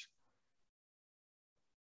eyes.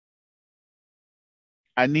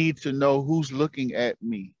 I need to know who's looking at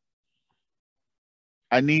me.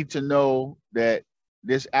 I need to know that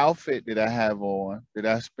this outfit that I have on, that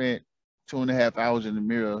I spent 2.5 hours in the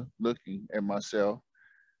mirror looking at myself,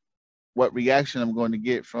 what reaction I'm going to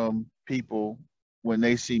get from people when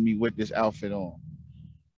they see me with this outfit on.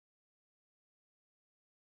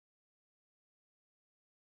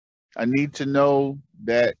 I need to know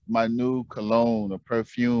that my new cologne or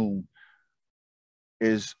perfume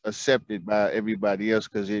is accepted by everybody else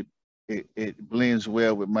because it blends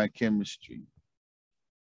well with my chemistry.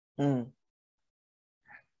 Mm.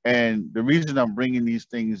 And the reason I'm bringing these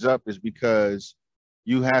things up is because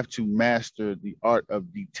you have to master the art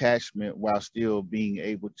of detachment while still being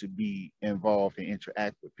able to be involved and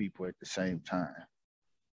interact with people at the same time.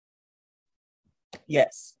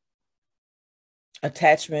 Yes.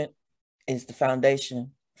 Attachment is the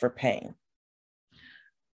foundation for pain.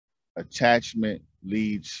 Attachment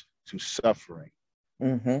leads to suffering.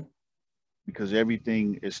 Mm-hmm. Because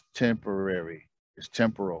everything is temporary, it's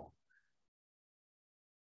temporal.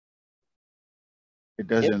 It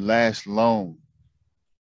doesn't last long.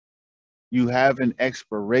 You have an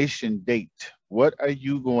expiration date. What are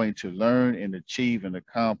you going to learn and achieve and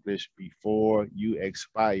accomplish before you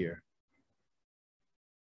expire?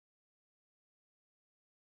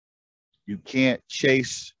 You can't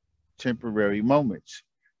chase temporary moments.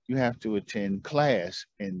 You have to attend class,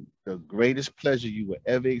 and the greatest pleasure you will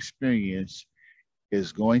ever experience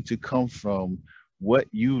is going to come from what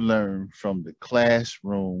you learn from the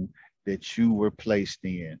classroom that you were placed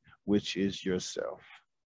in, which is yourself.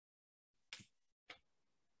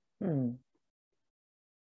 Hmm.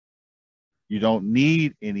 You don't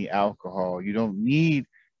need any alcohol. You don't need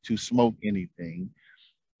to smoke anything.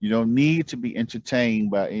 You don't need to be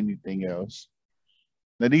entertained by anything else.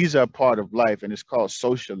 Now, these are part of life, and it's called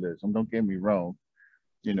socialism. Don't get me wrong.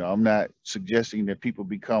 I'm not suggesting that people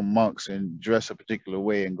become monks and dress a particular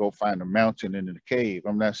way and go find a mountain and a cave.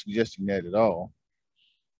 I'm not suggesting that at all.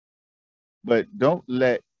 But don't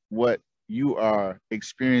let what you are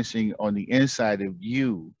experiencing on the inside of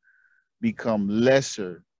you become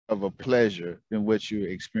lesser of a pleasure than what you're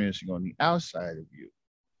experiencing on the outside of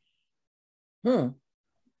you.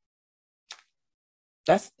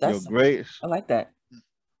 That's your greatest. I like that.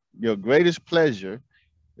 Your greatest pleasure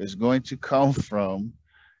is going to come from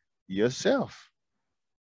yourself.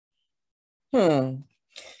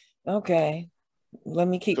 Okay. Let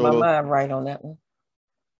me keep my mind right on that one.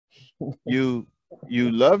 you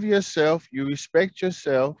love yourself, you respect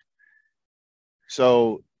yourself.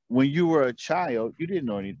 So when you were a child, you didn't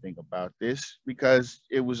know anything about this because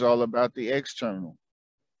it was all about the external.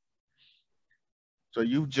 So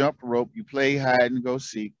you jump rope, you play hide and go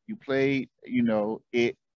seek, you played, you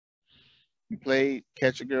played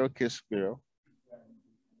catch a girl, kiss a girl.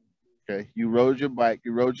 Okay, you rode your bike,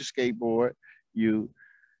 you rode your skateboard, you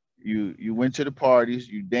you went to the parties,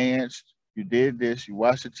 you danced, you did this, you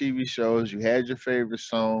watched the TV shows, you had your favorite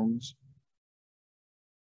songs.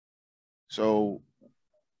 So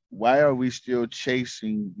why are we still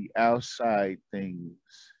chasing the outside things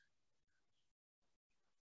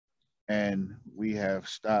and we have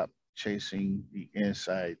stopped chasing the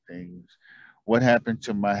inside things? What happened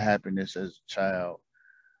to my happiness as a child?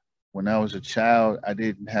 When I was a child, I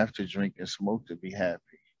didn't have to drink and smoke to be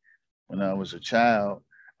happy. When I was a child,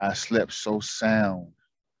 I slept so sound.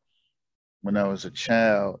 When I was a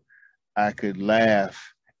child, I could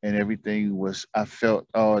laugh and everything was, I felt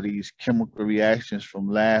all these chemical reactions from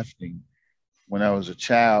laughing. When I was a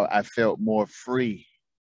child, I felt more free.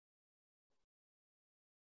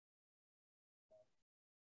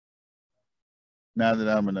 Now that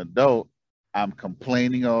I'm an adult, I'm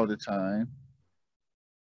complaining all the time.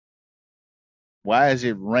 Why is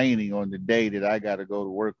it raining on the day that I got to go to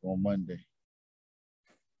work on Monday?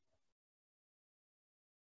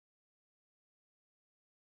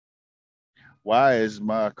 Why is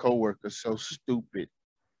my coworker so stupid?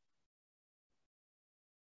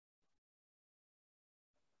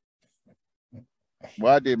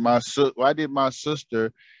 Why did my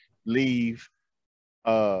sister leave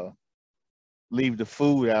uh leave the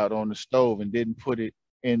food out on the stove and didn't put it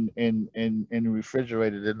in the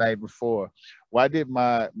refrigerator the night before? Why did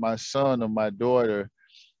my son or my daughter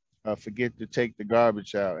forget to take the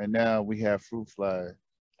garbage out and now we have fruit flies?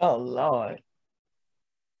 Oh Lord,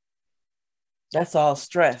 that's all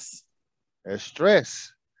stress. That's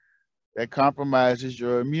stress. That compromises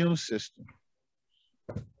your immune system.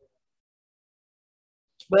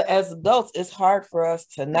 But as adults, it's hard for us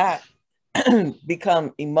to not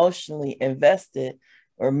become emotionally invested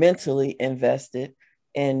or mentally invested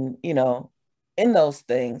in, in those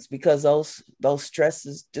things, because those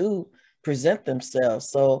stresses do present themselves.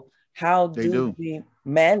 So how They do do. we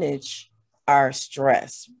manage our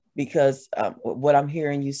stress? Because what I'm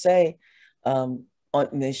hearing you say um,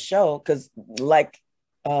 on this show, because like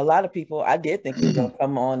a lot of people, I did think you were going to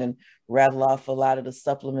come on and rattle off a lot of the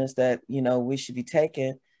supplements that we should be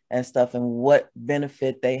taking and stuff, and what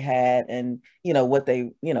benefit they had, and what they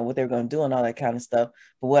were going to do and all that kind of stuff.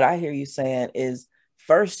 But what I hear you saying is,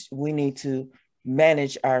 first we need to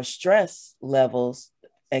manage our stress levels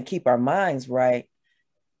and keep our minds right.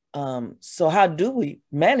 So how do we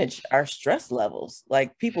manage our stress levels?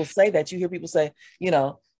 Like, people say that, you hear people say, you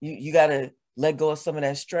got to let go of some of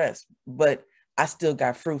that stress, but I still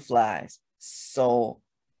got fruit flies. So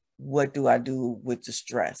what do I do with the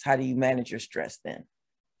stress? How do you manage your stress then?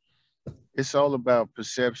 It's all about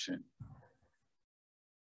perception.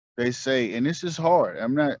 They say, and this is hard.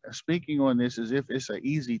 I'm not speaking on this as if it's an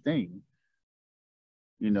easy thing.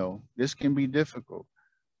 This can be difficult.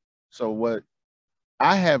 So what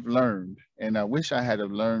I have learned, and I wish I had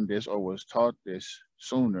have learned this or was taught this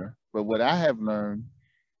sooner, but what I have learned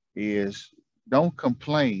is don't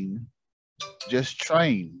complain, just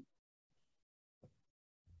train.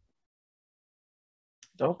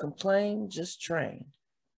 Don't complain, just train.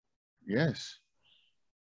 Yes.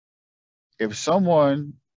 If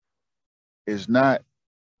someone is not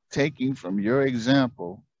taking from your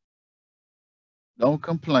example, don't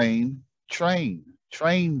complain, train.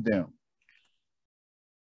 Train them.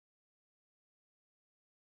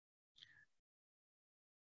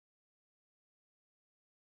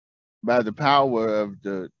 By the power of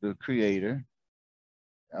the creator,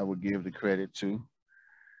 I would give the credit to.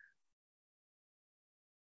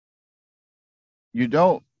 You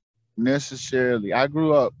don't necessarily, I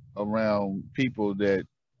grew up around people that,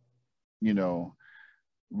 you know,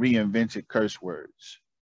 reinvented curse words.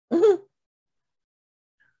 Mhm.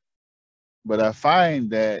 But I find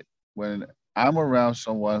that when I'm around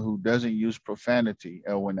someone who doesn't use profanity,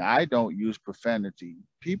 or when I don't use profanity,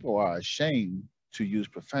 people are ashamed to use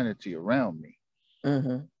profanity around me.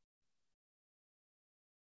 Mhm.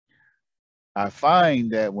 I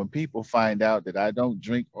find that when people find out that I don't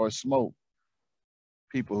drink or smoke,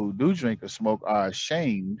 people who do drink or smoke are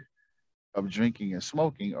ashamed of drinking and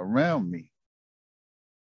smoking around me.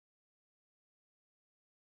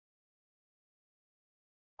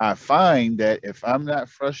 I find that if I'm not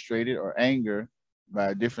frustrated or angered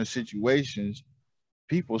by different situations,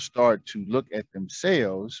 people start to look at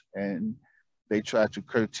themselves and they try to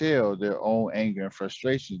curtail their own anger and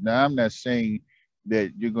frustrations. Now, I'm not saying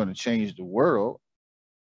that you're going to change the world,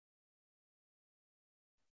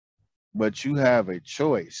 but you have a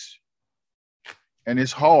choice. And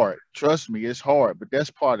it's hard. Trust me, it's hard, but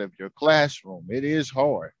that's part of your classroom. It is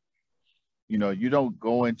hard. You know, you don't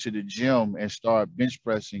go into the gym and start bench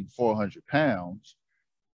pressing 400 pounds.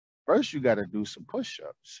 First, you got to do some push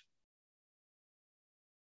ups.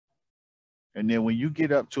 And then when you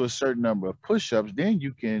get up to a certain number of push ups, then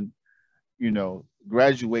you can,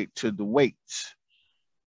 graduate to the weights.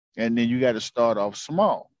 And then you got to start off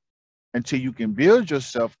small until you can build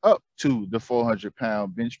yourself up to the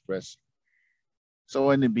 400-pound bench press.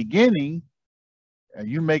 So in the beginning,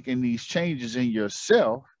 you making these changes in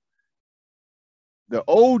yourself, the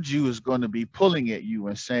old you is going to be pulling at you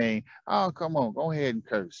and saying, oh, come on, go ahead and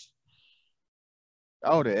curse.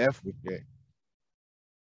 Oh, the F with that.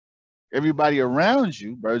 Everybody around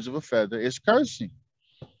you, birds of a feather, is cursing.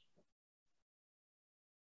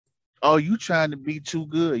 Oh, you trying to be too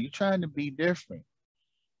good. You trying to be different.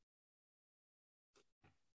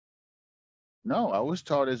 No, I was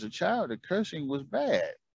taught as a child that cursing was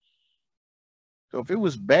bad. So if it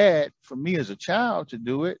was bad for me as a child to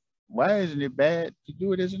do it, why isn't it bad to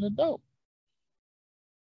do it as an adult?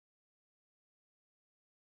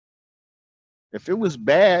 If it was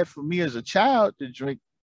bad for me as a child to drink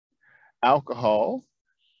alcohol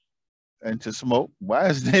and to smoke, why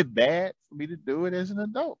isn't it bad for me to do it as an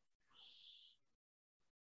adult?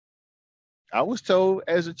 I was told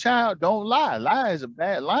as a child, don't lie.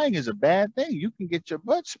 Lying is a bad thing. You can get your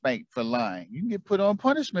butt spanked for lying. You can get put on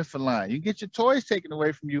punishment for lying. You can get your toys taken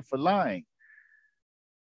away from you for lying.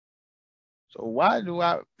 So why do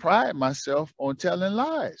I pride myself on telling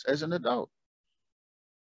lies as an adult?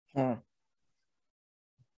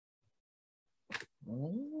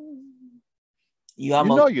 You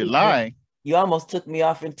almost you're lying. You almost took me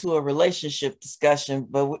off into a relationship discussion,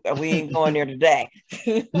 but we ain't going there today.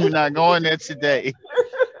 We're not going there today.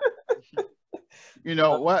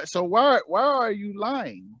 What? So why are you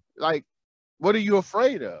lying? Like, what are you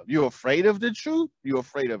afraid of? You're afraid of the truth? You're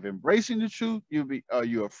afraid of embracing the truth? Are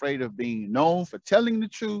you afraid of being known for telling the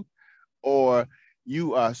truth? Or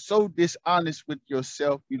you are so dishonest with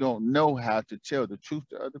yourself, you don't know how to tell the truth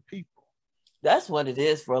to other people? That's what it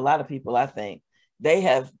is for a lot of people, I think. They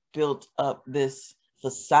have built up this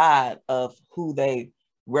facade of who they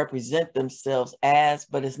represent themselves as,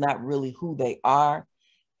 but it's not really who they are.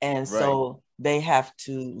 And so they have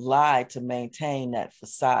to lie to maintain that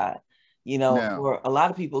facade. For a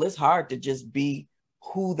lot of people, it's hard to just be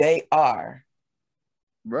who they are.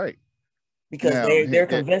 Right. Because they're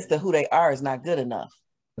convinced that who they are is not good enough.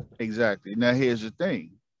 Exactly. Now, here's the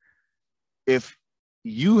thing. If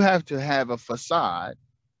you have to have a facade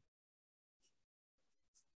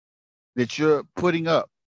that you're putting up,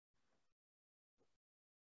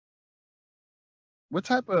 what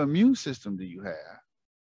type of immune system do you have?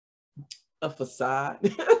 A facade.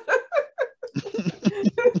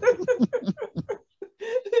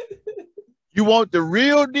 You want the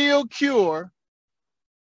real deal cure,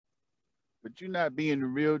 but you're not being the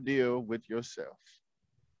real deal with yourself.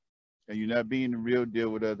 And you're not being the real deal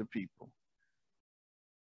with other people.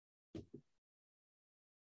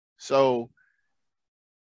 So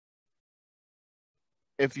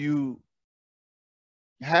if you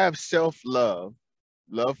have self-love,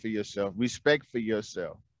 love for yourself, respect for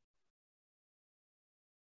yourself,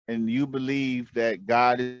 and you believe that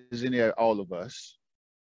God is in all of us,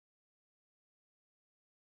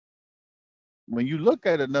 when you look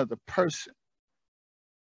at another person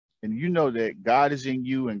and you know that God is in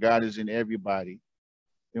you and God is in everybody,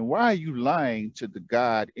 then why are you lying to the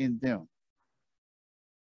God in them?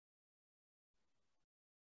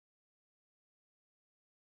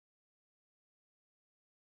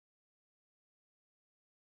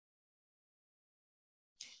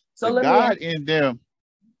 So the God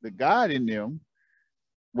in them,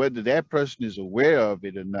 whether that person is aware of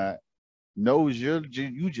it or not, knows you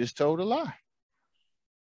just told a lie.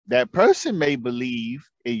 That person may believe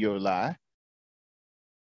in your lie,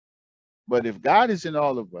 but if God is in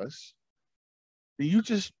all of us, then you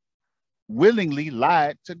just willingly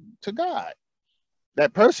lied to God.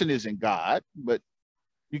 That person isn't God, but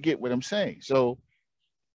you get what I'm saying. So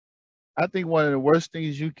I think one of the worst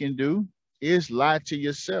things you can do is lie to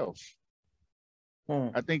yourself.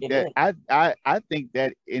 I think that I think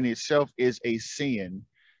that in itself is a sin,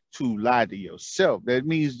 to lie to yourself. That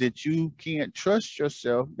means that you can't trust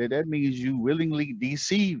yourself. That means you willingly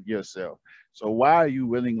deceive yourself. So why are you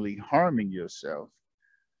willingly harming yourself,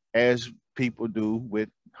 as people do with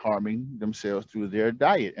harming themselves through their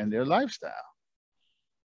diet and their lifestyle?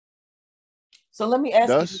 So let me ask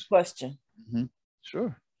you a question. Mm-hmm.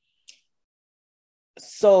 Sure.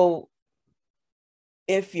 So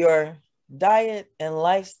if your diet and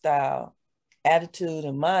lifestyle, attitude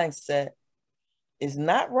and mindset is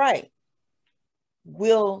not right,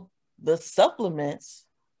 will the supplements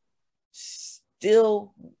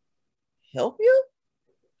still help you?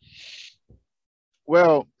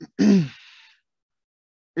 Well,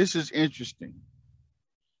 this is interesting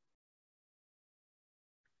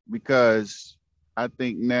because I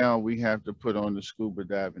think now we have to put on the scuba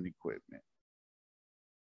diving equipment.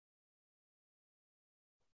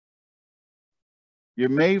 You're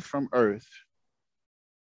made from earth.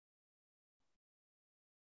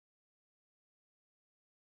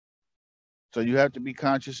 So you have to be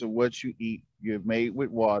conscious of what you eat. You're made with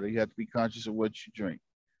water. You have to be conscious of what you drink,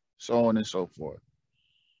 so on and so forth.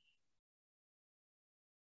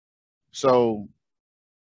 So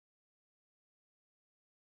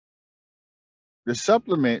the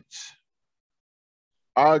supplements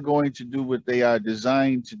are going to do what they are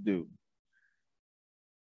designed to do.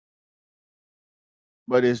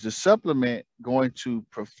 But is the supplement going to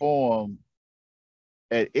perform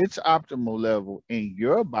at its optimal level in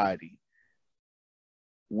your body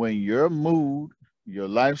when your mood, your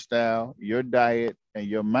lifestyle, your diet, and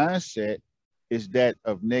your mindset is that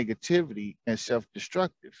of negativity and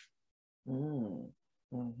self-destructive?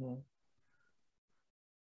 Mm-hmm.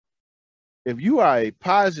 If you are a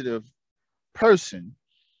positive person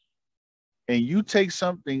and you take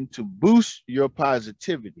something to boost your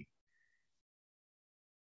positivity,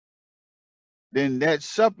 then that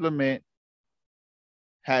supplement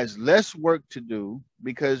has less work to do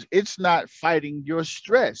because it's not fighting your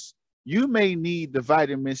stress. You may need the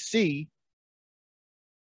vitamin C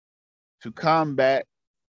to combat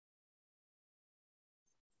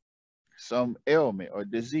some ailment or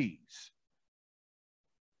disease.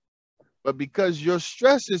 But because your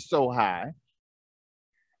stress is so high,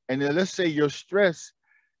 and then let's say your stress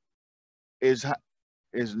is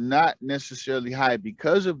not necessarily high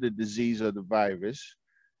because of the disease or the virus,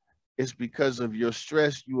 it's because of your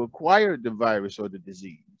stress you acquired the virus or the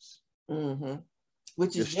disease. Mm-hmm.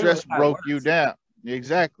 Which Your is generally stress how it broke you works. down.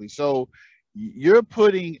 Exactly. So you're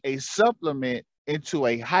putting a supplement into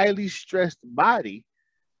a highly stressed body,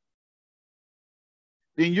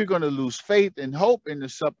 then you're going to lose faith and hope in the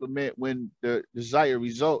supplement when the desired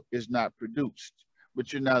result is not produced.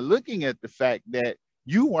 But you're not looking at the fact that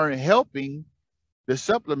you weren't helping the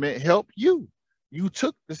supplement help you. You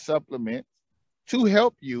took the supplement to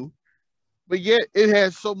help you, but yet it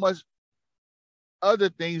has so much other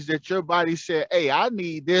things that your body said, hey, I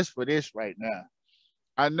need this for this right now.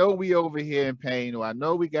 I know we over here in pain, or I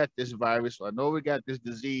know we got this virus, or I know we got this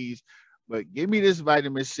disease, but give me this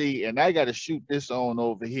vitamin C and I got to shoot this on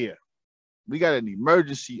over here. We got an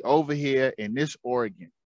emergency over here in this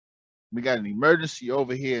organ. We got an emergency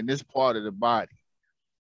over here in this part of the body.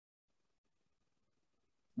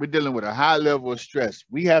 We're dealing with a high level of stress.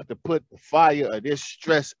 We have to put the fire of this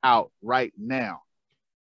stress out right now.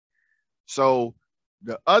 So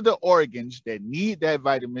the other organs that need that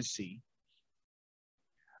vitamin C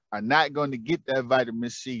are not going to get that vitamin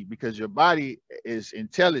C because your body is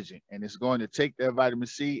intelligent and it's going to take that vitamin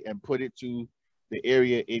C and put it to the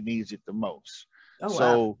area it needs it the most. Oh, wow.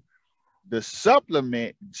 So the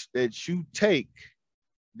supplements that you take,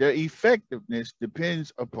 their effectiveness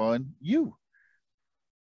depends upon you.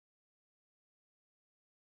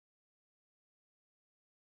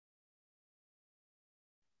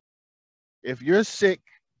 If you're sick,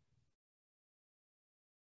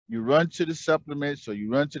 you run to the supplements or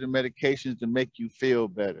you run to the medications to make you feel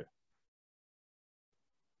better.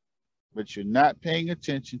 But you're not paying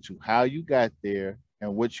attention to how you got there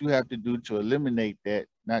and what you have to do to eliminate that,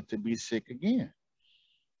 not to be sick again.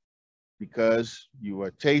 Because you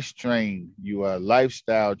are taste trained, you are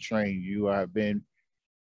lifestyle trained, you have been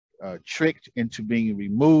tricked into being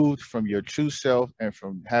removed from your true self and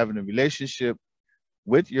from having a relationship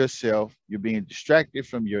with yourself. You're being distracted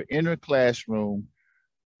from your inner classroom,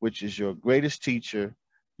 which is your greatest teacher.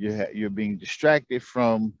 You're being distracted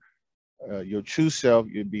from your true self.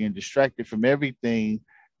 You're being distracted from everything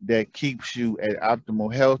that keeps you at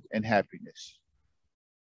optimal health and happiness.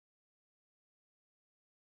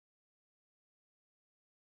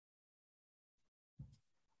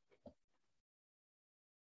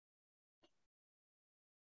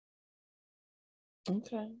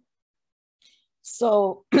 Okay.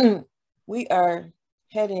 So we are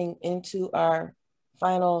heading into our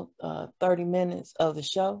final 30 minutes of the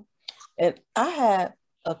show. And I had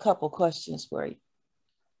a couple questions for you.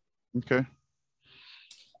 Okay.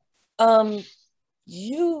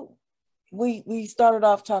 We started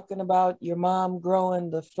off talking about your mom growing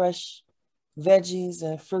the fresh veggies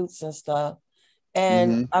and fruits and stuff.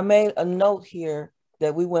 And Mm-hmm. I made a note here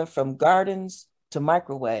that we went from gardens to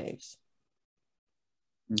microwaves.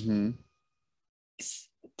 Mm-hmm.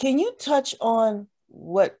 Can you touch on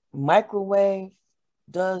what microwave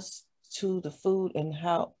does to the food and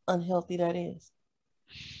how unhealthy that is?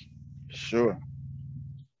 Sure.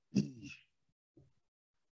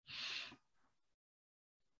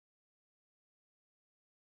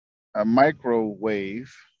 A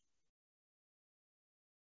microwave,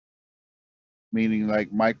 meaning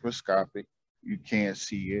like microscopic, you can't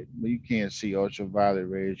see it. You can't see ultraviolet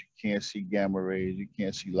rays. You can't see gamma rays. You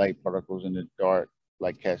can't see light particles in the dark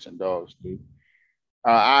like cats and dogs do.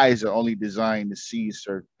 Our eyes are only designed to see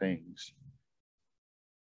certain things.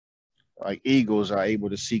 Like eagles are able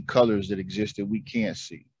to see colors that exist that we can't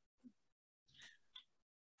see.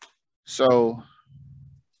 So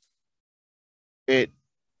it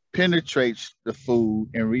penetrates the food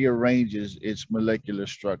and rearranges its molecular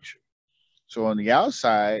structure. So on the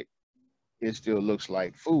outside, it still looks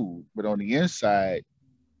like food, but on the inside,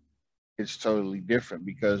 it's totally different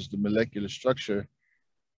because the molecular structure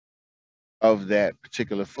of that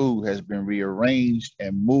particular food has been rearranged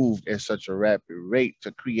and moved at such a rapid rate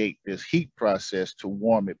to create this heat process to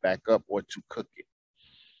warm it back up or to cook it.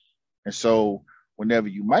 And so whenever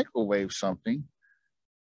you microwave something,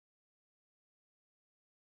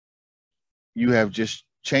 you have just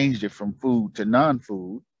changed it from food to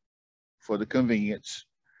non-food for the convenience.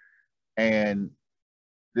 And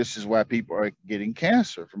this is why people are getting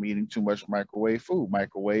cancer from eating too much microwave food,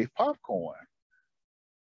 microwave popcorn.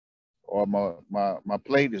 Or my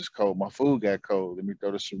plate is cold, my food got cold. Let me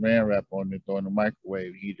throw the saran wrap on it, throw in the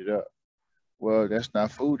microwave, heat it up. Well, that's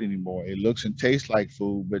not food anymore. It looks and tastes like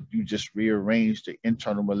food, but you just rearrange the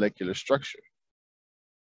internal molecular structure.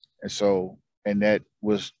 And so, and that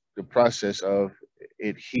was the process of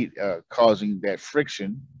it heat causing that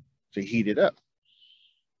friction to heat it up.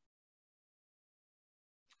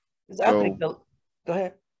 I think the, go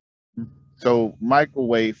ahead. So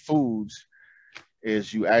microwave foods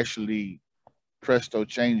is you actually presto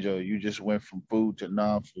changeo. You just went from food to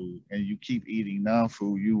non-food, and you keep eating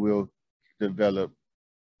non-food, you will develop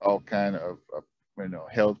all kind of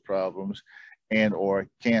health problems and or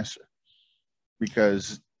cancer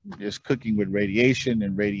because it's cooking with radiation,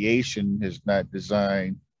 and radiation is not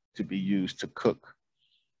designed to be used to cook.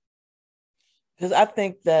 Because I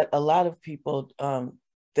think that a lot of people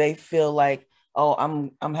they feel like, oh,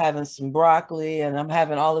 I'm having some broccoli and I'm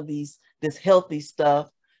having all of this healthy stuff,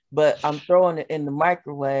 but I'm throwing it in the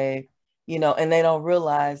microwave, and they don't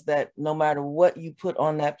realize that no matter what you put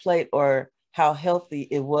on that plate or how healthy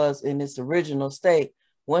it was in its original state,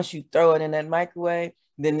 once you throw it in that microwave,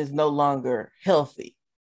 then it's no longer healthy.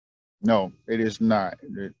 No, it is not.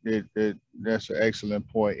 That's an excellent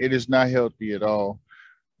point. It is not healthy at all.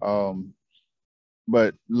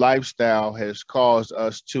 But lifestyle has caused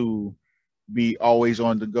us to be always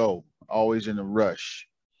on the go, always in a rush.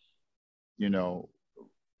 You know,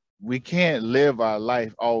 we can't live our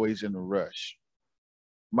life always in a rush.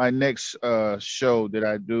 My next show that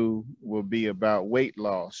I do will be about weight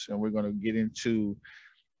loss, and we're going to get into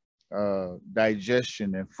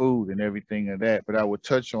digestion and food and everything of that. But I will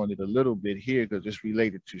touch on it a little bit here because it's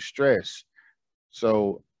related to stress.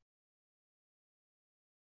 So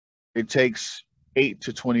it takes 8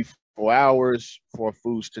 to 24 hours for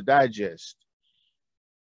foods to digest.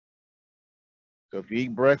 So if you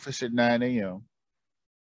eat breakfast at 9 a.m.,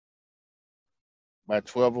 by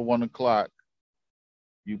 12 or 1 o'clock,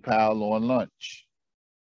 you pile on lunch.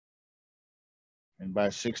 And by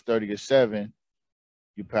 6:30 or 7,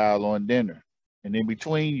 you pile on dinner. And in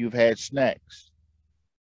between, you've had snacks.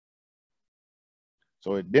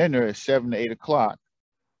 So at dinner at 7 to 8 o'clock,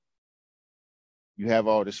 you have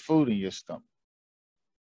all this food in your stomach.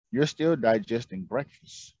 You're still digesting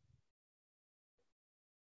breakfast.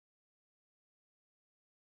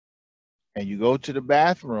 And you go to the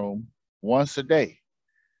bathroom once a day.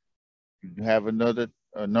 You have another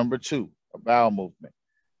number 2, a bowel movement.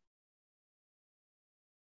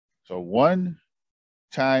 So 1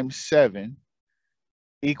 times 7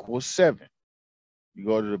 equals 7. You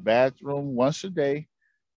go to the bathroom once a day,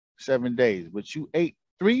 7 days, but you ate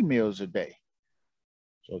 3 meals a day.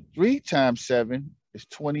 So 3 times 7 is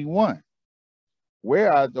 21.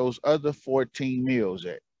 Where are those other 14 meals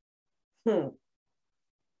at?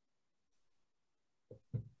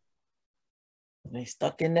 They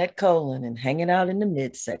stuck in that colon and hanging out in the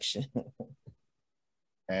midsection.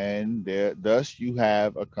 And thus you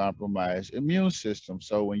have a compromised immune system.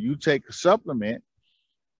 So when you take a supplement,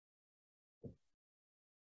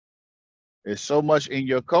 there's so much in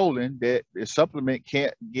your colon that the supplement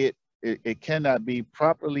can't get, it cannot be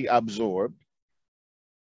properly absorbed.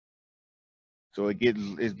 So it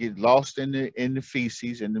gets lost in the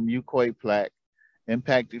feces and the mucoid plaque,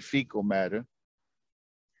 impacted fecal matter.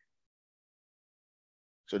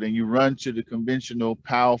 So then you run to the conventional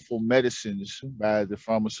powerful medicines by the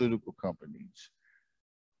pharmaceutical companies.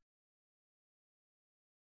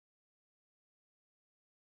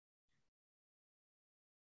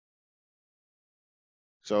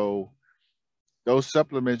 So those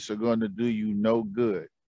supplements are going to do you no good.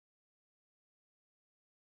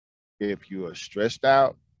 If you are stressed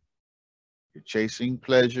out, you're chasing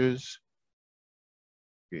pleasures,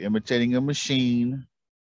 you're imitating a machine,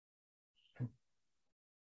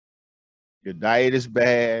 your diet is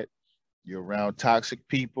bad, you're around toxic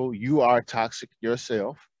people, you are toxic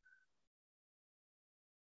yourself,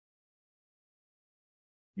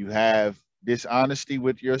 you have dishonesty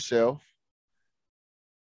with yourself,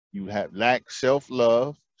 you have lack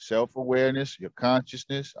self-love, self-awareness, your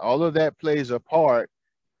consciousness, all of that plays a part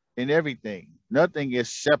in everything. Nothing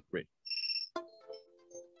is separate.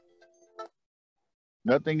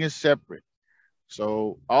 Nothing is separate.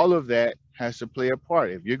 So all of that has to play a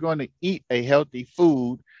part. If you're going to eat a healthy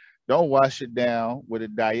food, don't wash it down with a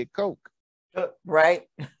Diet Coke. Right.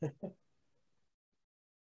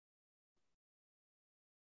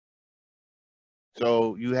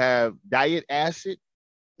 So you have diet acid,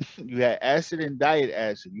 you have acid and diet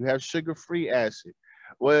acid, you have sugar-free acid.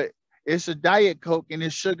 Well, it's a Diet Coke and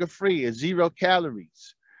it's sugar-free, it's 0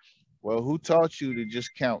 calories. Well, who taught you to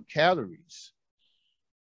just count calories?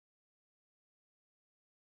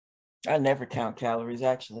 I never count calories,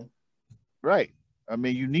 actually. Right. I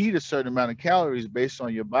mean, you need a certain amount of calories based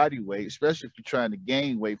on your body weight, especially if you're trying to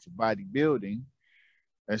gain weight for bodybuilding.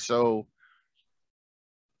 And so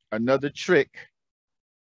another trick,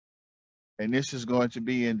 and this is going to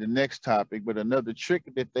be in the next topic, but another trick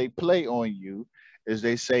that they play on you is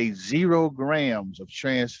they say 0 grams of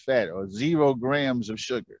trans fat or 0 grams of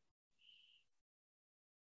sugar.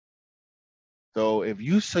 So if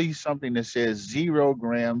you see something that says 0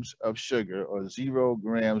 grams of sugar or 0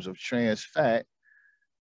 grams of trans fat,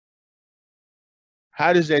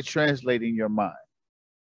 how does that translate in your mind?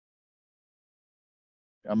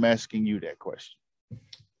 I'm asking you that question.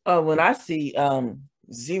 When I see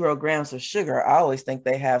 0 grams of sugar, I always think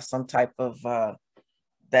they have some type of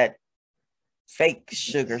that fake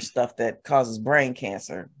sugar stuff that causes brain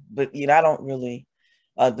cancer. But I don't really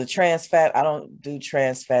the trans fat. I don't do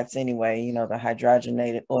trans fats anyway. The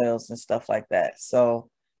hydrogenated oils and stuff like that.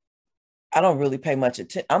 So I don't really pay much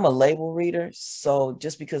attention. I'm a label reader, so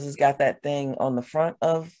just because it's got that thing on the front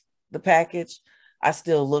of the package, I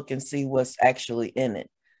still look and see what's actually in it.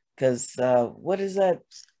 Because what is that?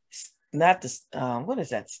 Not this. What is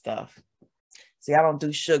that stuff? See, I don't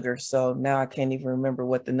do sugar, so now I can't even remember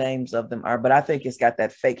what the names of them are. But I think it's got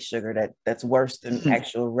that fake sugar that's worse than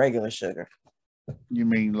actual regular sugar. You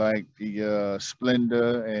mean like the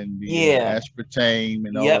Splenda and the Yeah. aspartame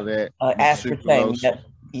and all Yep. of that? Aspartame. Sucralose. Yep.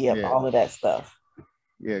 Yep. Yeah. All of that stuff.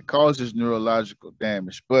 Yeah. It causes neurological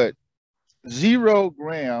damage. But 0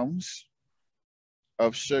 grams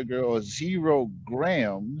of sugar or 0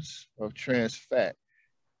 grams of trans fat,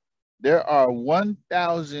 there are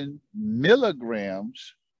 1,000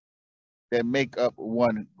 milligrams that make up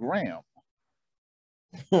 1 gram.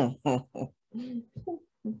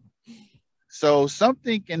 So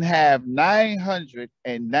something can have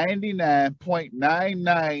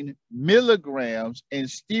 999.99 milligrams and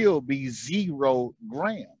still be 0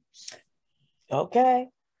 grams. Okay.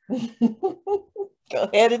 Go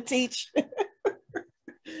ahead and teach.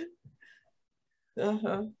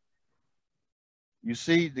 Uh-huh. You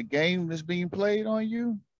see the game that's being played on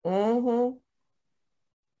you? Mm-hmm.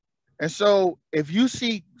 And so if you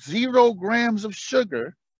see 0 grams of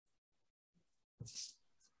sugar,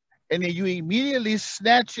 and then you immediately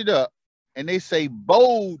snatch it up and they say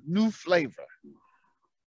bold new flavor.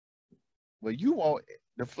 Well, you want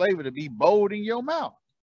the flavor to be bold in your mouth.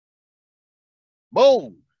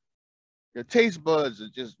 Bold. Your taste buds are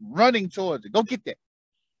just running towards it. Go get that.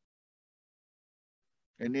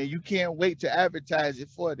 And then you can't wait to advertise it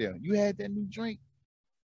for them. You had that new drink,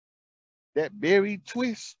 that berry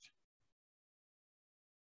twist.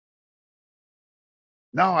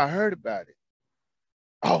 No, I heard about it.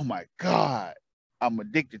 Oh my God. I'm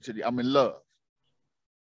addicted to it. I'm in love.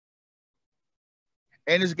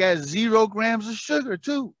 And it's got 0 grams of sugar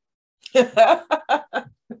too. But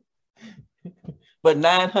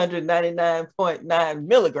 999.9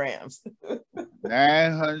 milligrams.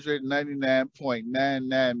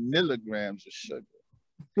 999.99 milligrams of sugar.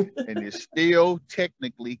 And it still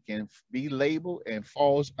technically can be labeled and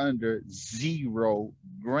falls under 0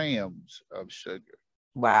 grams of sugar.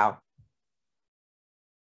 Wow.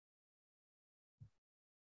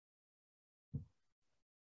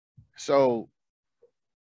 So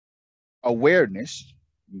awareness,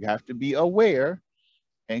 you have to be aware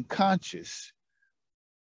and conscious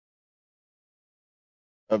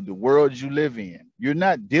of the world you live in. You're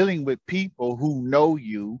not dealing with people who know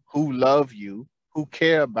you, who love you, who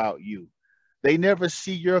care about you. They never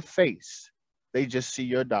see your face. They just see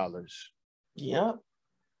your dollars. Yep.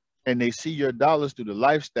 And they see your dollars through the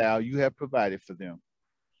lifestyle you have provided for them.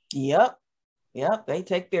 Yep. Yep. They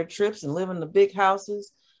take their trips and live in the big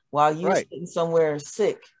houses while you Right. sitting somewhere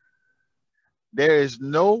sick. There is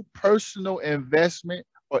no personal investment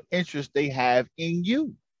or interest they have in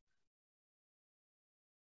you.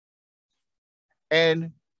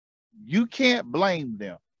 And you can't blame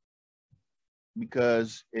them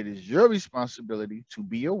because it is your responsibility to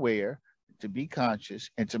be aware, to be conscious,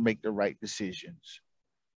 and to make the right decisions.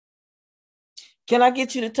 Can I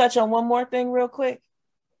get you to touch on one more thing real quick?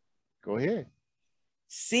 Go ahead.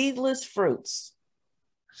 Seedless fruits.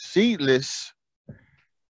 Seedless,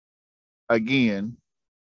 again,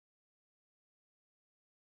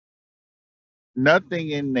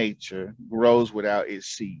 nothing in nature grows without its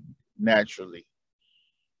seed naturally.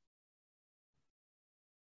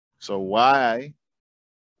 So why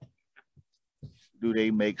do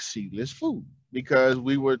they make seedless food? Because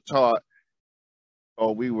we were taught,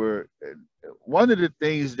 or we were, one of the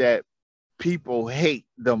things that people hate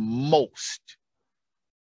the most,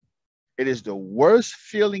 it is the worst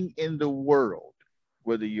feeling in the world,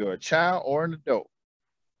 whether you're a child or an adult.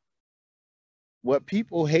 What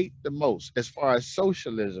people hate the most, as far as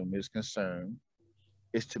socialism is concerned,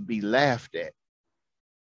 is to be laughed at.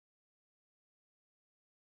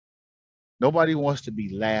 Nobody wants to be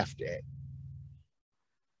laughed at.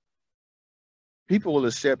 People will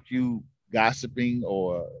accept you gossiping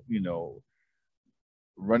or,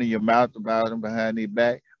 running your mouth about them behind their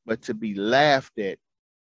back, but to be laughed at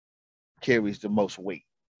carries the most weight.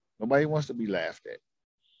 Nobody wants to be laughed at.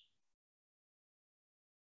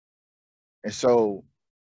 And so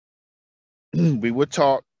we were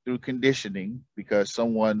taught through conditioning because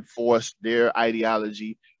someone forced their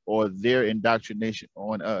ideology or their indoctrination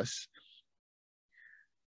on us.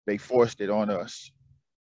 They forced it on us.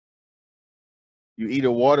 You eat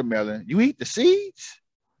a watermelon, you eat the seeds.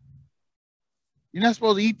 You're not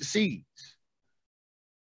supposed to eat the seeds.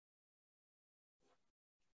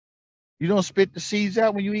 You don't spit the seeds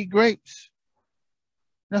out when you eat grapes.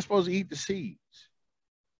 You're not supposed to eat the seeds.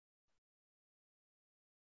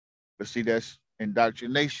 But see, that's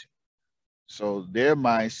indoctrination. So their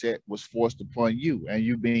mindset was forced upon you. And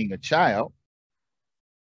you being a child,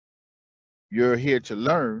 you're here to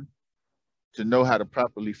learn, to know how to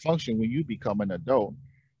properly function when you become an adult.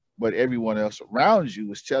 But everyone else around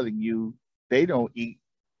you is telling you they don't eat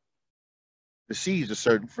the seeds of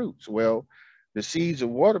certain fruits. Well, the seeds of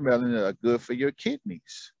watermelon are good for your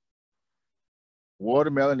kidneys.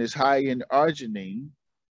 Watermelon is high in arginine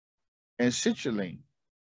and citrulline,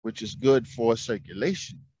 which is good for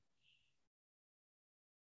circulation.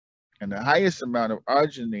 And the highest amount of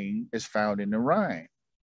arginine is found in the rind.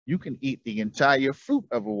 You can eat the entire fruit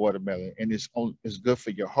of a watermelon, and it's good for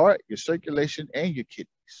your heart, your circulation, and your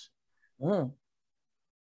kidneys. Mm.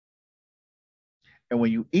 And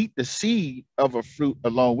when you eat the seed of a fruit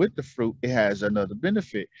along with the fruit, it has another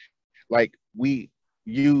benefit. Like we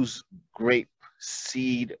use grape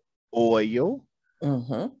seed oil.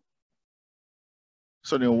 Mm-hmm.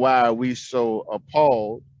 So then why are we so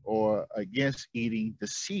appalled or against eating the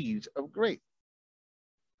seeds of grape?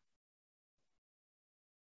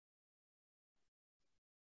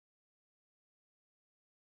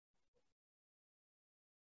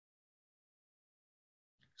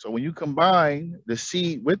 So when you combine the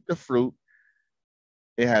seed with the fruit,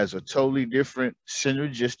 it has a totally different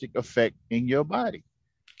synergistic effect in your body.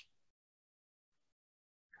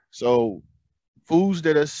 So foods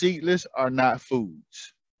that are seedless are not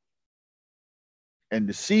foods. And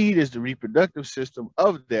the seed is the reproductive system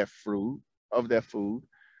of that food, or that, fruit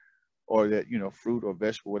or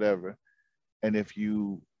vegetable, whatever. And if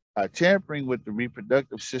you are tampering with the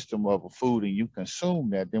reproductive system of a food and you consume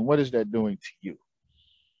that, then what is that doing to you?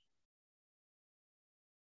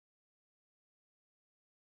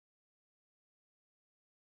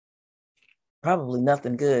 Probably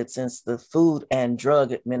nothing good since the Food and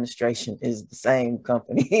Drug Administration is the same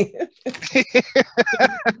company.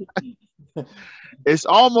 It's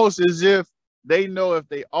almost as if they know if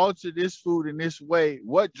they alter this food in this way,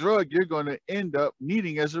 what drug you're going to end up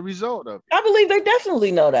needing as a result of it. I believe they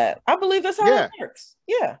definitely know that. I believe that's how it works.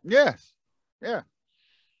 Yeah. Yes. Yeah.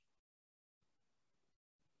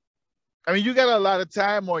 I mean, you got a lot of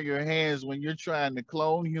time on your hands when you're trying to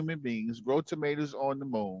clone human beings, grow tomatoes on the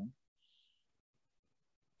moon.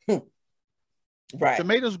 Right.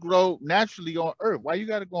 Tomatoes grow naturally on Earth. Why you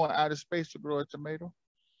got to go in outer space to grow a tomato?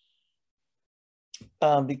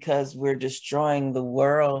 because we're destroying the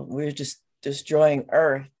world. We're just destroying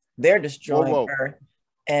Earth. They're Whoa, destroying whoa. Earth.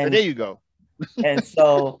 There you go. And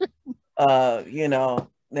so,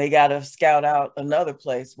 they got to scout out another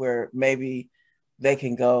place where maybe they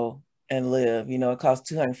can go and live. It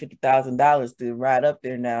costs $250,000 to ride up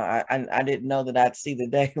there now. I didn't know that I'd see the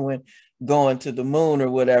day when going to the moon or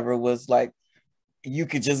whatever was like, you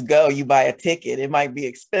could just go, you buy a ticket. It might be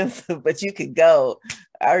expensive, but you could go.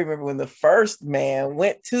 I remember when the first man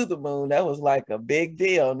went to the moon, that was like a big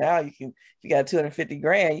deal. Now if you got 250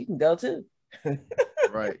 grand, you can go too.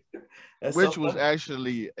 Right. That's so Which was funny.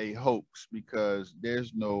 actually a hoax because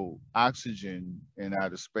there's no oxygen in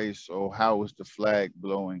outer space. So how is the flag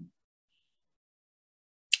blowing?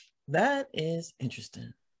 That is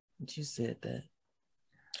interesting that you said that.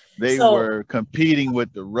 They So, were competing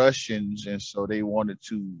with the Russians, and so they wanted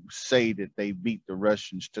to say that they beat the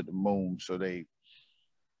Russians to the moon. So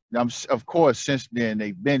of course, since then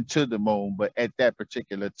they've been to the moon, but at that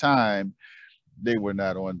particular time, they were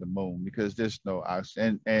not on the moon because there's no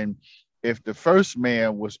oxygen. And if the first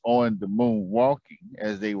man was on the moon walking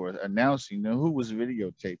as they were announcing, then who was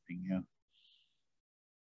videotaping him?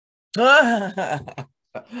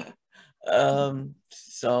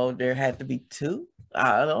 so there had to be two.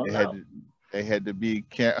 I don't They had know. to, they had to be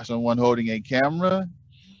someone holding a camera.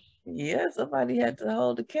 Yeah, somebody had to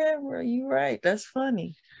hold the camera. You're right. That's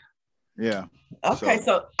funny. Yeah. Okay, So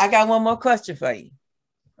so I got one more question for you.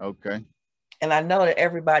 okay. And I know that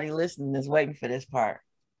everybody listening is waiting for this part.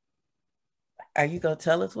 Are you gonna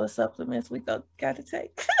tell us what supplements we gotta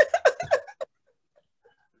take?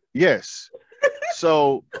 Yes.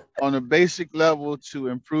 So on a basic level, to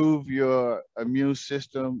improve your immune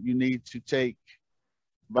system, you need to take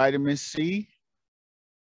vitamin C.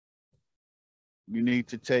 You need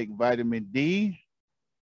to take vitamin D.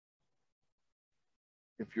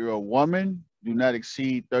 If you're a woman, do not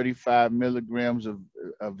exceed 35 milligrams of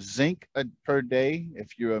zinc per day.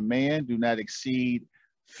 If you're a man, do not exceed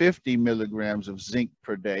 50 milligrams of zinc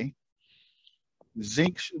per day.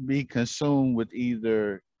 Zinc should be consumed with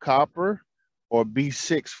either copper or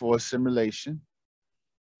B6 for assimilation.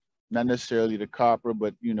 Not necessarily the copper,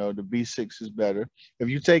 but the B6 is better. If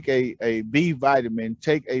you take a B vitamin,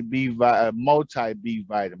 take a multi B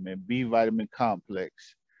vitamin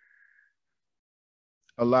complex.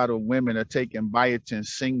 A lot of women are taking biotin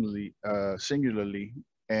singularly,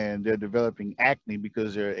 and they're developing acne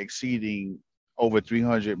because they're exceeding over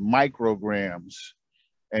 300 micrograms.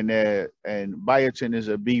 And biotin is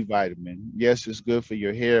a B vitamin. Yes, it's good for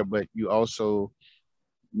your hair, but you also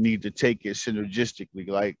need to take it synergistically.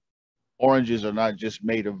 Like oranges are not just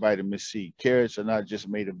made of vitamin C. Carrots are not just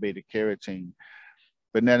made of beta carotene.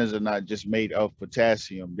 Bananas are not just made of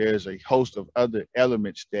potassium. There's a host of other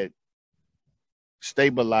elements that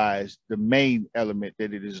stabilize the main element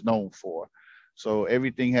that it is known for. So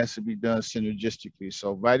everything has to be done synergistically.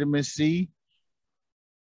 So vitamin C,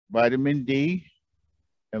 vitamin D,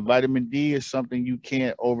 and vitamin D is something you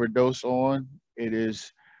can't overdose on. It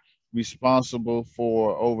is responsible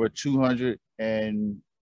for over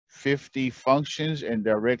 250 functions and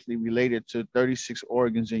directly related to 36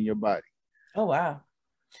 organs in your body. Oh wow.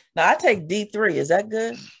 Now I take D3. Is that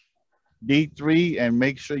good? D3, and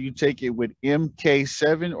make sure you take it with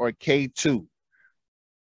MK7 or K2.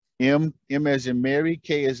 M as in Mary,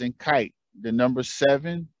 K as in kite, the number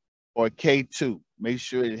 7 or K2. Make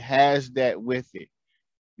sure it has that with it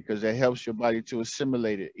because that helps your body to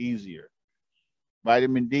assimilate it easier.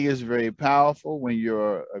 Vitamin D is very powerful when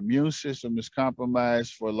your immune system is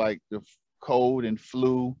compromised for like the cold and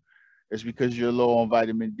flu. It's because you're low on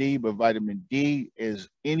vitamin D, but vitamin D is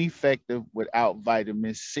ineffective without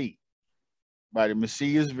vitamin C. Vitamin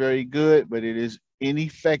C is very good, but it is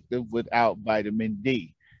ineffective without vitamin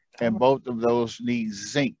D. All And right. both of those need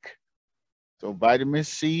zinc. So vitamin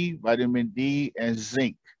C, vitamin D, and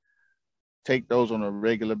zinc. Take those on a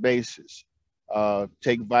regular basis.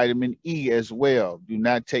 Take vitamin E as well. Do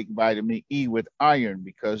not take vitamin E with iron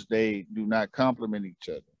because they do not complement each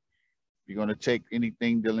other. If you're going to take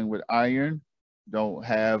anything dealing with iron, don't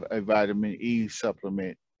have a vitamin E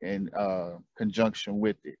supplement in conjunction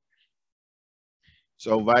with it.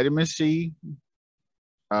 So vitamin C,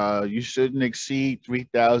 you shouldn't exceed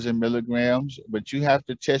 3,000 milligrams, but you have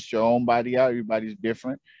to test your own body out. Everybody's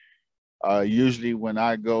different. Usually when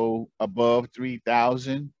I go above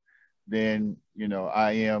 3,000, then,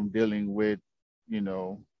 I am dealing with,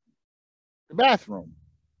 the bathroom,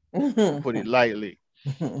 to put it lightly.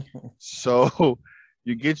 So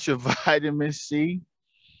you get your vitamin C,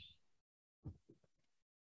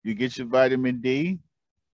 you get your vitamin D,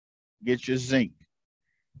 get your zinc.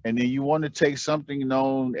 And then you want to take something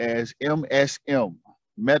known as MSM,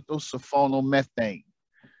 methylsulfonomethane.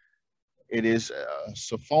 It is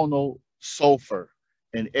sulfonal sulfur,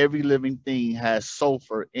 and every living thing has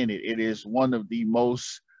sulfur in it. It is one of the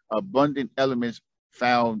most abundant elements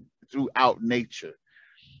found throughout nature.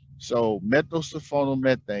 So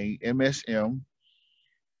methylsulfonomethane, MSM,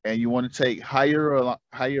 and you want to take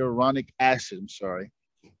hyaluronic acid. I'm sorry,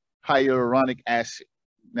 hyaluronic acid.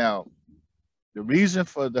 Now, the reason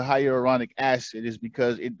for the hyaluronic acid is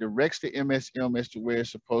because it directs the MSM as to where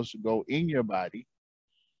it's supposed to go in your body,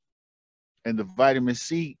 and the vitamin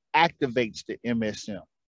C activates the MSM.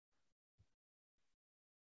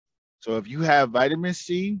 So if you have vitamin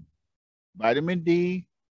C, vitamin D,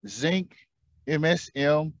 zinc,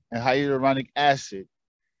 MSM, and hyaluronic acid,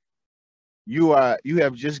 you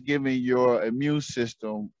have just given your immune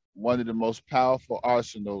system one of the most powerful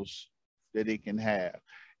arsenals that it can have.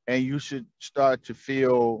 And you should start to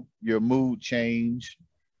feel your mood change,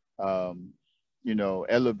 um,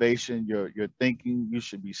 elevation, your thinking. You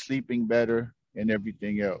should be sleeping better and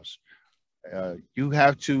everything else. You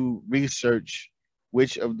have to research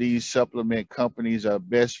which of these supplement companies are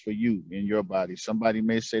best for you in your body. Somebody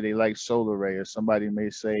may say they like Solar Ray, or somebody may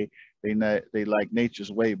say they like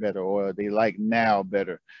Nature's Way better, or they like Now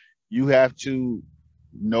better. You have to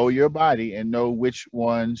know your body and know which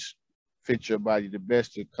ones fit your body the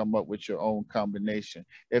best to come up with your own combination.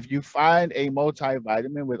 If you find a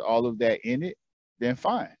multivitamin with all of that in it, then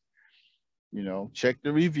fine. Check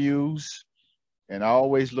the reviews, and I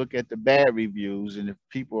always look at the bad reviews. And if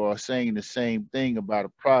people are saying the same thing about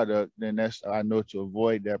a product, then I know to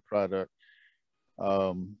avoid that product.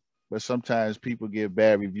 But sometimes people give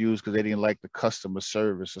bad reviews because they didn't like the customer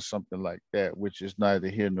service or something like that, which is neither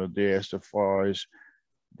here nor there as far as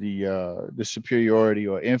the superiority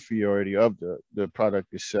or inferiority of the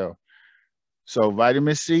product itself. So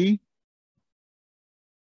vitamin C,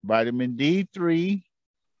 vitamin D3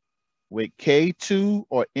 with K2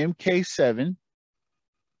 or MK7,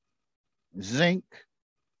 zinc,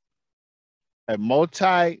 a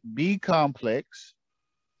multi B complex,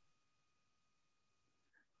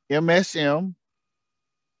 MSM,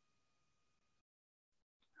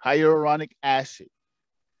 hyaluronic acid.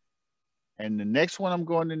 And the next one I'm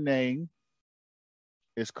going to name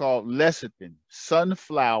is called lecithin,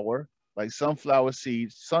 sunflower, like sunflower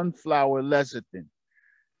seeds, sunflower lecithin.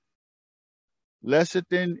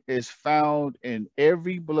 Lecithin is found in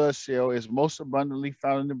every blood cell, is most abundantly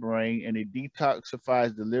found in the brain, and it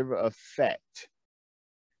detoxifies the liver of fat.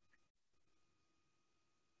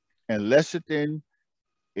 And lecithin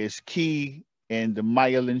is key in the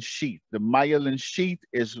myelin sheath. The myelin sheath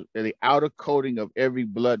is the outer coating of every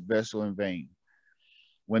blood vessel and vein.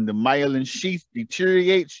 When the myelin sheath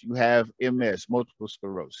deteriorates, you have MS, multiple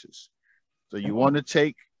sclerosis. So you want to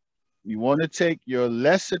take your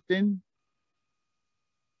lecithin,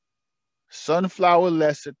 sunflower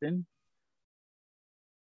lecithin,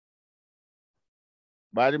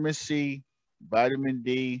 vitamin C, vitamin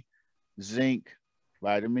D, zinc,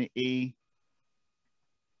 vitamin E,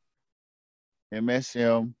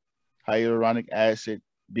 MSM, hyaluronic acid,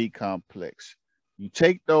 B complex. You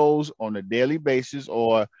take those on a daily basis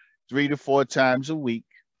or 3 to 4 times a week.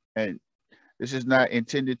 And this is not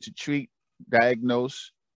intended to treat,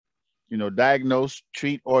 diagnose,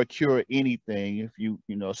 treat, or cure anything. If you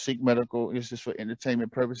seek medical, this is for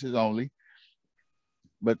entertainment purposes only.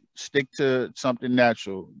 But stick to something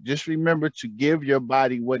natural. Just remember to give your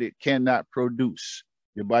body what it cannot produce.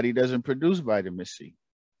 Your body doesn't produce vitamin C.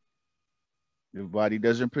 Your body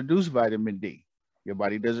doesn't produce vitamin D. Your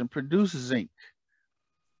body doesn't produce zinc.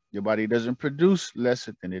 Your body doesn't produce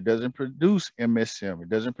lecithin. It doesn't produce MSM. It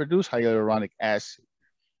doesn't produce hyaluronic acid.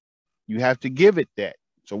 You have to give it that.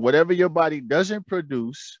 So whatever your body doesn't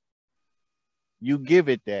produce, you give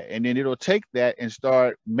it that, and then it'll take that and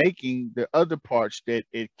start making the other parts that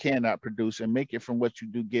it cannot produce and make it from what you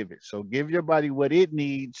do give it. So give your body what it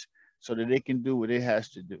needs so that it can do what it has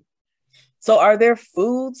to do. So are there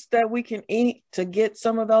foods that we can eat to get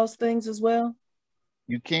some of those things as well?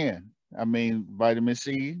 You can. I mean, vitamin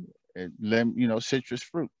C, citrus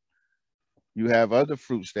fruit. You have other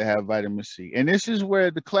fruits that have vitamin C. And this is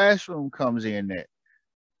where the classroom comes in at.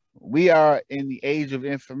 We are in the age of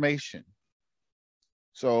information.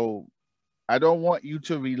 So I don't want you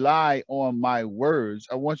to rely on my words.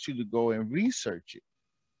 I want you to go and research it.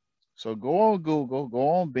 So go on Google, go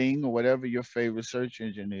on Bing, or whatever your favorite search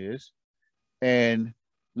engine is, and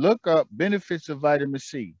look up benefits of vitamin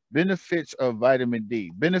C, benefits of vitamin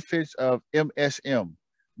D, benefits of MSM,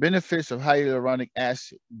 benefits of hyaluronic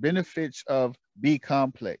acid, benefits of B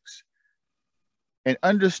complex, and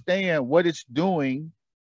understand what it's doing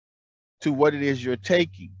to what it is you're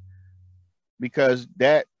taking, because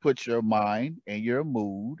that puts your mind and your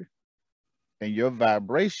mood and your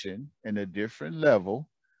vibration in a different level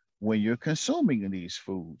when you're consuming these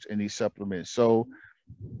foods and these supplements. So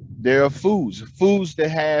there are foods that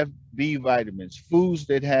have B vitamins, foods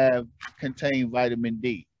that have contain vitamin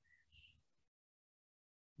D,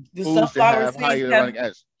 Do foods that sunflower have seeds have hyaluronic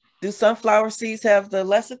acid. do sunflower seeds have the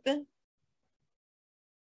lecithin?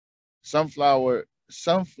 Sunflower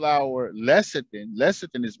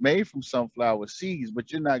lecithin is made from sunflower seeds,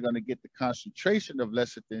 but you're not going to get the concentration of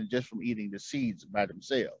lecithin just from eating the seeds by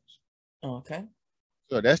themselves. Okay.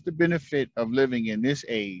 So that's the benefit of living in this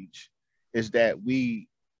age, is that we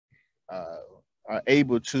uh, are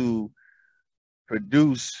able to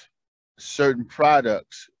produce certain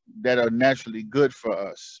products that are naturally good for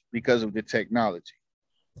us because of the technology.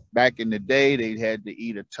 Back in the day, they had to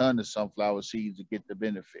eat a ton of sunflower seeds to get the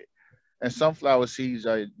benefit. And sunflower seeds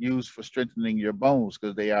are used for strengthening your bones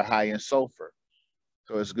because they are high in sulfur.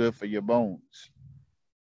 So it's good for your bones.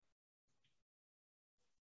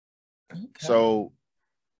 Okay. So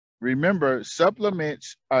remember,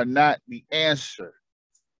 supplements are not the answer.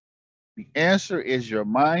 The answer is your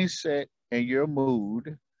mindset and your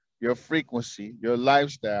mood, your frequency, your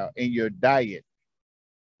lifestyle, and your diet.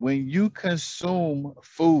 When you consume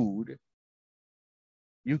food,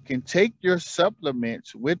 you can take your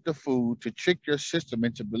supplements with the food to trick your system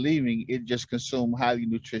into believing it just consume highly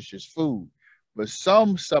nutritious food. But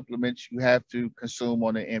some supplements you have to consume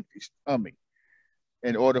on an empty stomach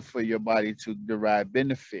in order for your body to derive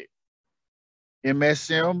benefit.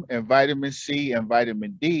 MSM and vitamin C and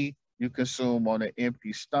vitamin D you consume on an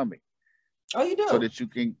empty stomach Oh, you so do? that you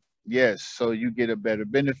can, yes, so you get a better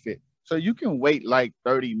benefit. So you can wait like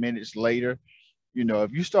 30 minutes later. You know,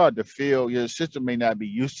 if you start to feel, your system may not be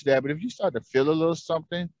used to that, but if you start to feel a little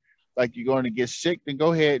something, like you're going to get sick, then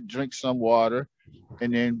go ahead, drink some water,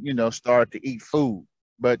 and then, start to eat food.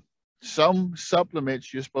 But some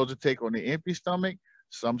supplements you're supposed to take on the empty stomach,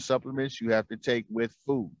 some supplements you have to take with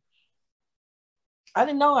food. I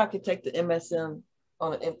didn't know I could take the MSM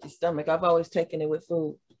on an empty stomach. I've always taken it with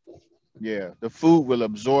food. Yeah, the food will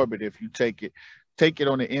absorb it if you take it. Take it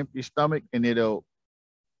on an empty stomach, and it'll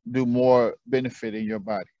do more benefit in your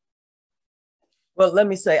body. Well, let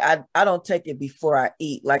me say, I don't take it before I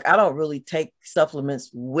eat. Like, I don't really take supplements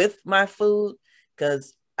with my food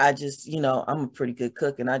because I just, I'm a pretty good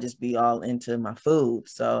cook and I just be all into my food.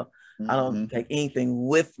 So I don't Mm-hmm. take anything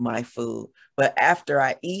with my food. But after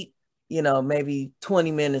I eat, maybe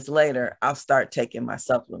 20 minutes later, I'll start taking my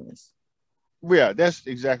supplements. Yeah, that's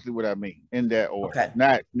exactly what I mean, in that order. Okay.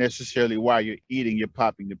 Not necessarily while you're eating, you're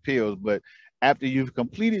popping the pills, but after you've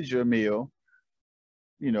completed your meal,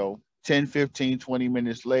 10, 15, 20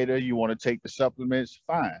 minutes later, you want to take the supplements,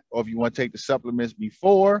 fine. Or if you want to take the supplements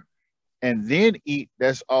before and then eat,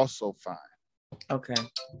 that's also fine. Okay.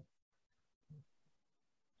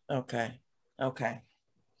 Okay. Okay.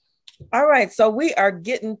 All right. So we are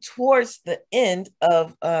getting towards the end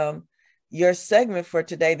of your segment for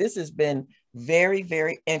today. This has been very,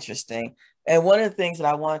 very interesting. And one of the things that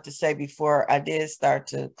I wanted to say before I did start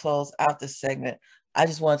to close out the segment, I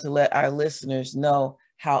just wanted to let our listeners know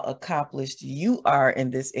how accomplished you are in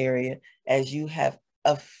this area, as you have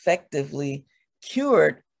effectively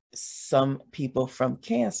cured some people from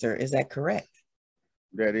cancer. Is that correct?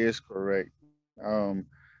 That is correct.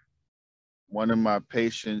 One of my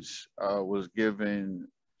patients was given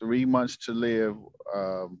 3 months to live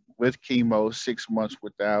with chemo, 6 months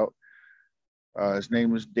without. His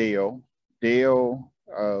name was Dale. Dale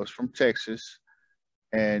was from Texas,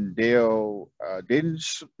 and Dale didn't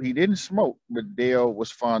smoke, but Dale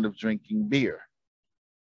was fond of drinking beer.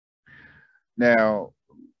 Now,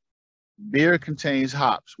 beer contains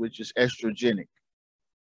hops, which is estrogenic.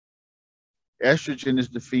 Estrogen is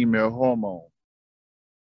the female hormone,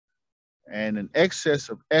 and an excess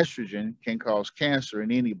of estrogen can cause cancer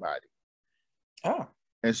in anybody. Oh.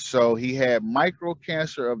 And so he had micro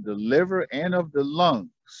cancer of the liver and of the lungs.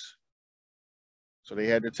 So they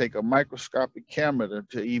had to take a microscopic camera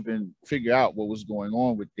to even figure out what was going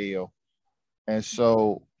on with Dale. And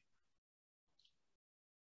so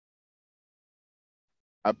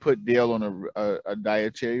I put Dale on a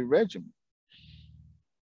dietary regimen.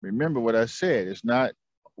 Remember what I said, it's not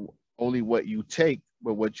only what you take,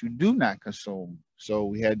 but what you do not consume. So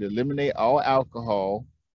we had to eliminate all alcohol,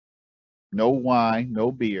 no wine,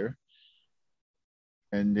 no beer.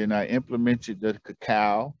 And then I implemented the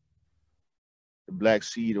cacao, the black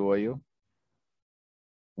seed oil,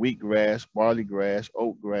 wheatgrass, barley grass,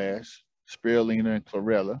 oat grass, spirulina, and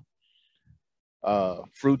chlorella,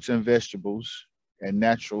 fruits and vegetables, and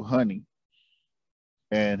natural honey.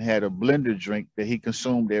 and had a blender drink that he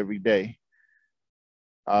consumed every day,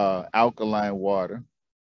 alkaline water.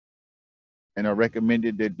 And I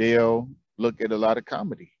recommended that Dale look at a lot of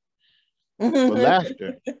comedy for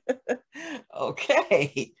laughter.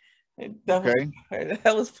 Okay. Okay.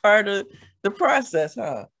 That was part of the process,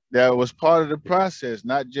 huh? That was part of the process,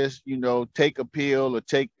 not just, take a pill or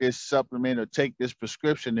take this supplement or take this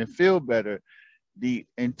prescription and feel better. The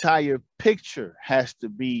entire picture has to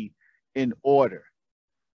be in order.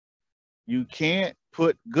 You can't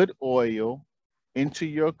put good oil into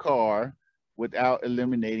your car without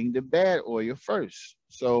eliminating the bad oil first.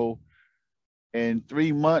 So in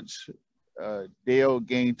 3 months, Dale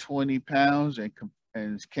gained 20 pounds and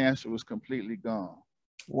his cancer was completely gone.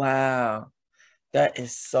 Wow. That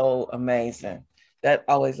is so amazing. That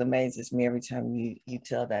always amazes me every time you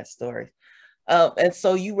tell that story. And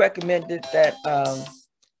so you recommended that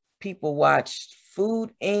people watch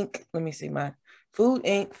Food Inc. Let me see my Food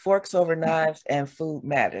Inc., Forks Over Knives, and Food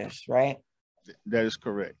Matters, right? That is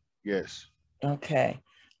correct. Yes. Okay.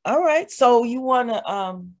 All right. So you want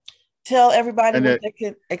to tell everybody And what they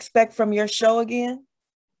can expect from your show again?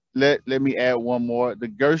 Let me add one more. The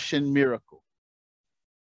Gershon Miracle.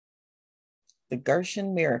 The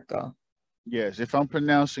Gershon Miracle. Yes, if I'm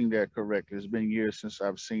pronouncing that correct, it's been years since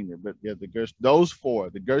I've seen it. But yeah, those four: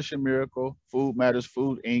 the Gershon Miracle, Food Matters,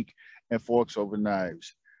 Food Inc., and Forks Over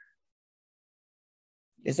Knives.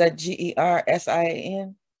 Is that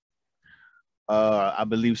Gersin? I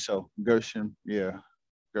believe so. Gershon, yeah,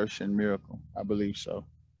 Gershon Miracle. I believe so.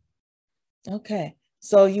 Okay.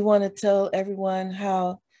 So you want to tell everyone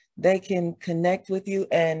how they can connect with you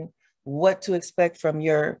and what to expect from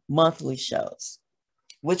your monthly shows,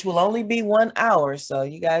 which will only be 1 hour. So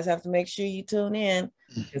you guys have to make sure you tune in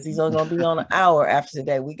because he's only going to be on an hour after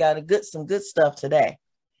today. We got some good stuff today.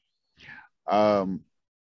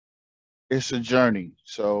 It's a journey.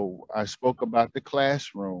 So I spoke about the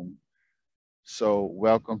classroom. So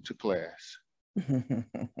welcome to class.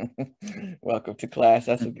 Welcome to class.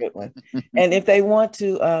 That's a good one. And if they want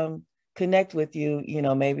to connect with you,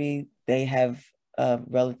 maybe they have a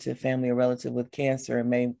relative, family or relative with cancer and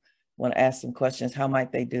may want to ask some questions, how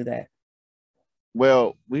might they do that?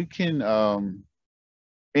 Well, we can,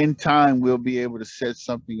 in time, we'll be able to set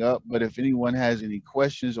something up. But if anyone has any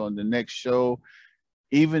questions on the next show,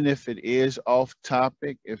 even if it is off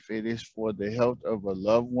topic, if it is for the health of a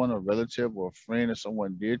loved one, a relative, or a friend, or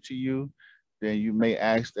someone dear to you, then you may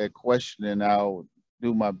ask that question and I'll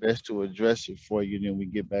do my best to address it for you. Then we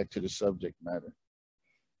get back to the subject matter.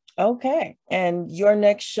 Okay. And your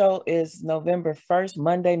next show is November 1st,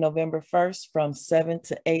 Monday, November 1st from 7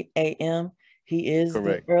 to 8 a.m. He is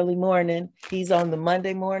Correct. the early morning. He's on the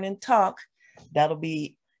Monday morning talk. That'll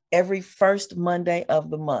be every first Monday of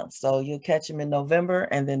the month. So you'll catch him in November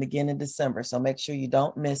and then again in December. So make sure you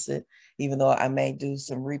don't miss it, even though I may do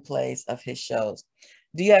some replays of his shows.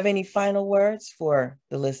 Do you have any final words for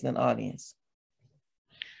the listening audience?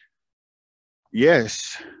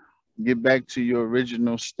 Yes. Get back to your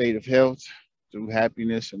original state of health through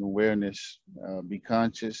happiness and awareness. Be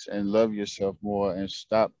conscious and love yourself more and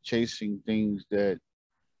stop chasing things that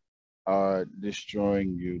are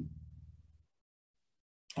destroying you.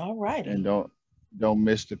 All right. And don't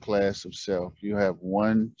miss the class of self. You have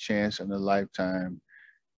one chance in a lifetime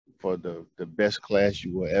for the best class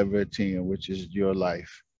you will ever attend, which is your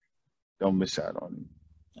life. Don't miss out on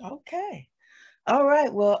it. Okay. All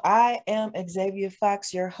right. Well, I am Xavier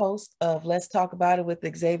Fox, your host of Let's Talk About It with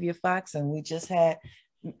Xavier Fox. And we just had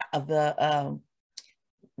the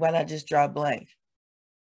why not just draw blank?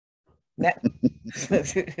 This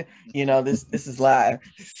is live.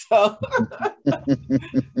 So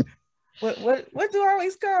what do I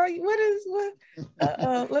always call you?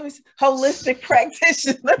 Let me see. Holistic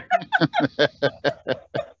practitioner.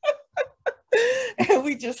 And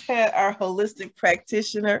we just had our holistic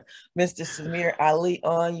practitioner, Mr. Samir Ali,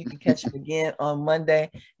 on. You can catch him again on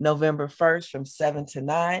Monday, November 1st from 7 to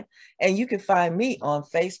 9. And you can find me on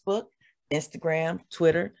Facebook, Instagram,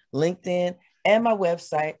 Twitter, LinkedIn, and my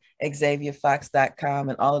website, xavierfox.com.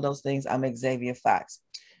 And all of those things, I'm Xavier Fox.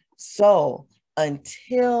 So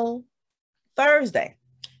until Thursday,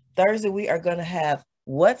 we are going to have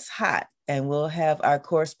What's Hot. And we'll have our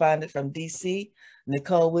correspondent from DC,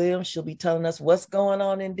 Nicole Williams. She'll be telling us what's going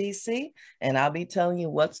on in DC, and I'll be telling you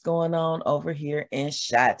what's going on over here in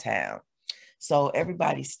Chi-Town. So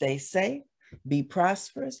everybody stay safe, be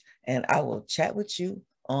prosperous, and I will chat with you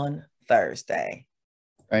on Thursday.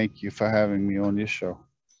 Thank you for having me on this show.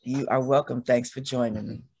 You are welcome. Thanks for joining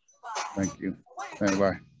me. Thank you.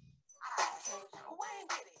 Bye.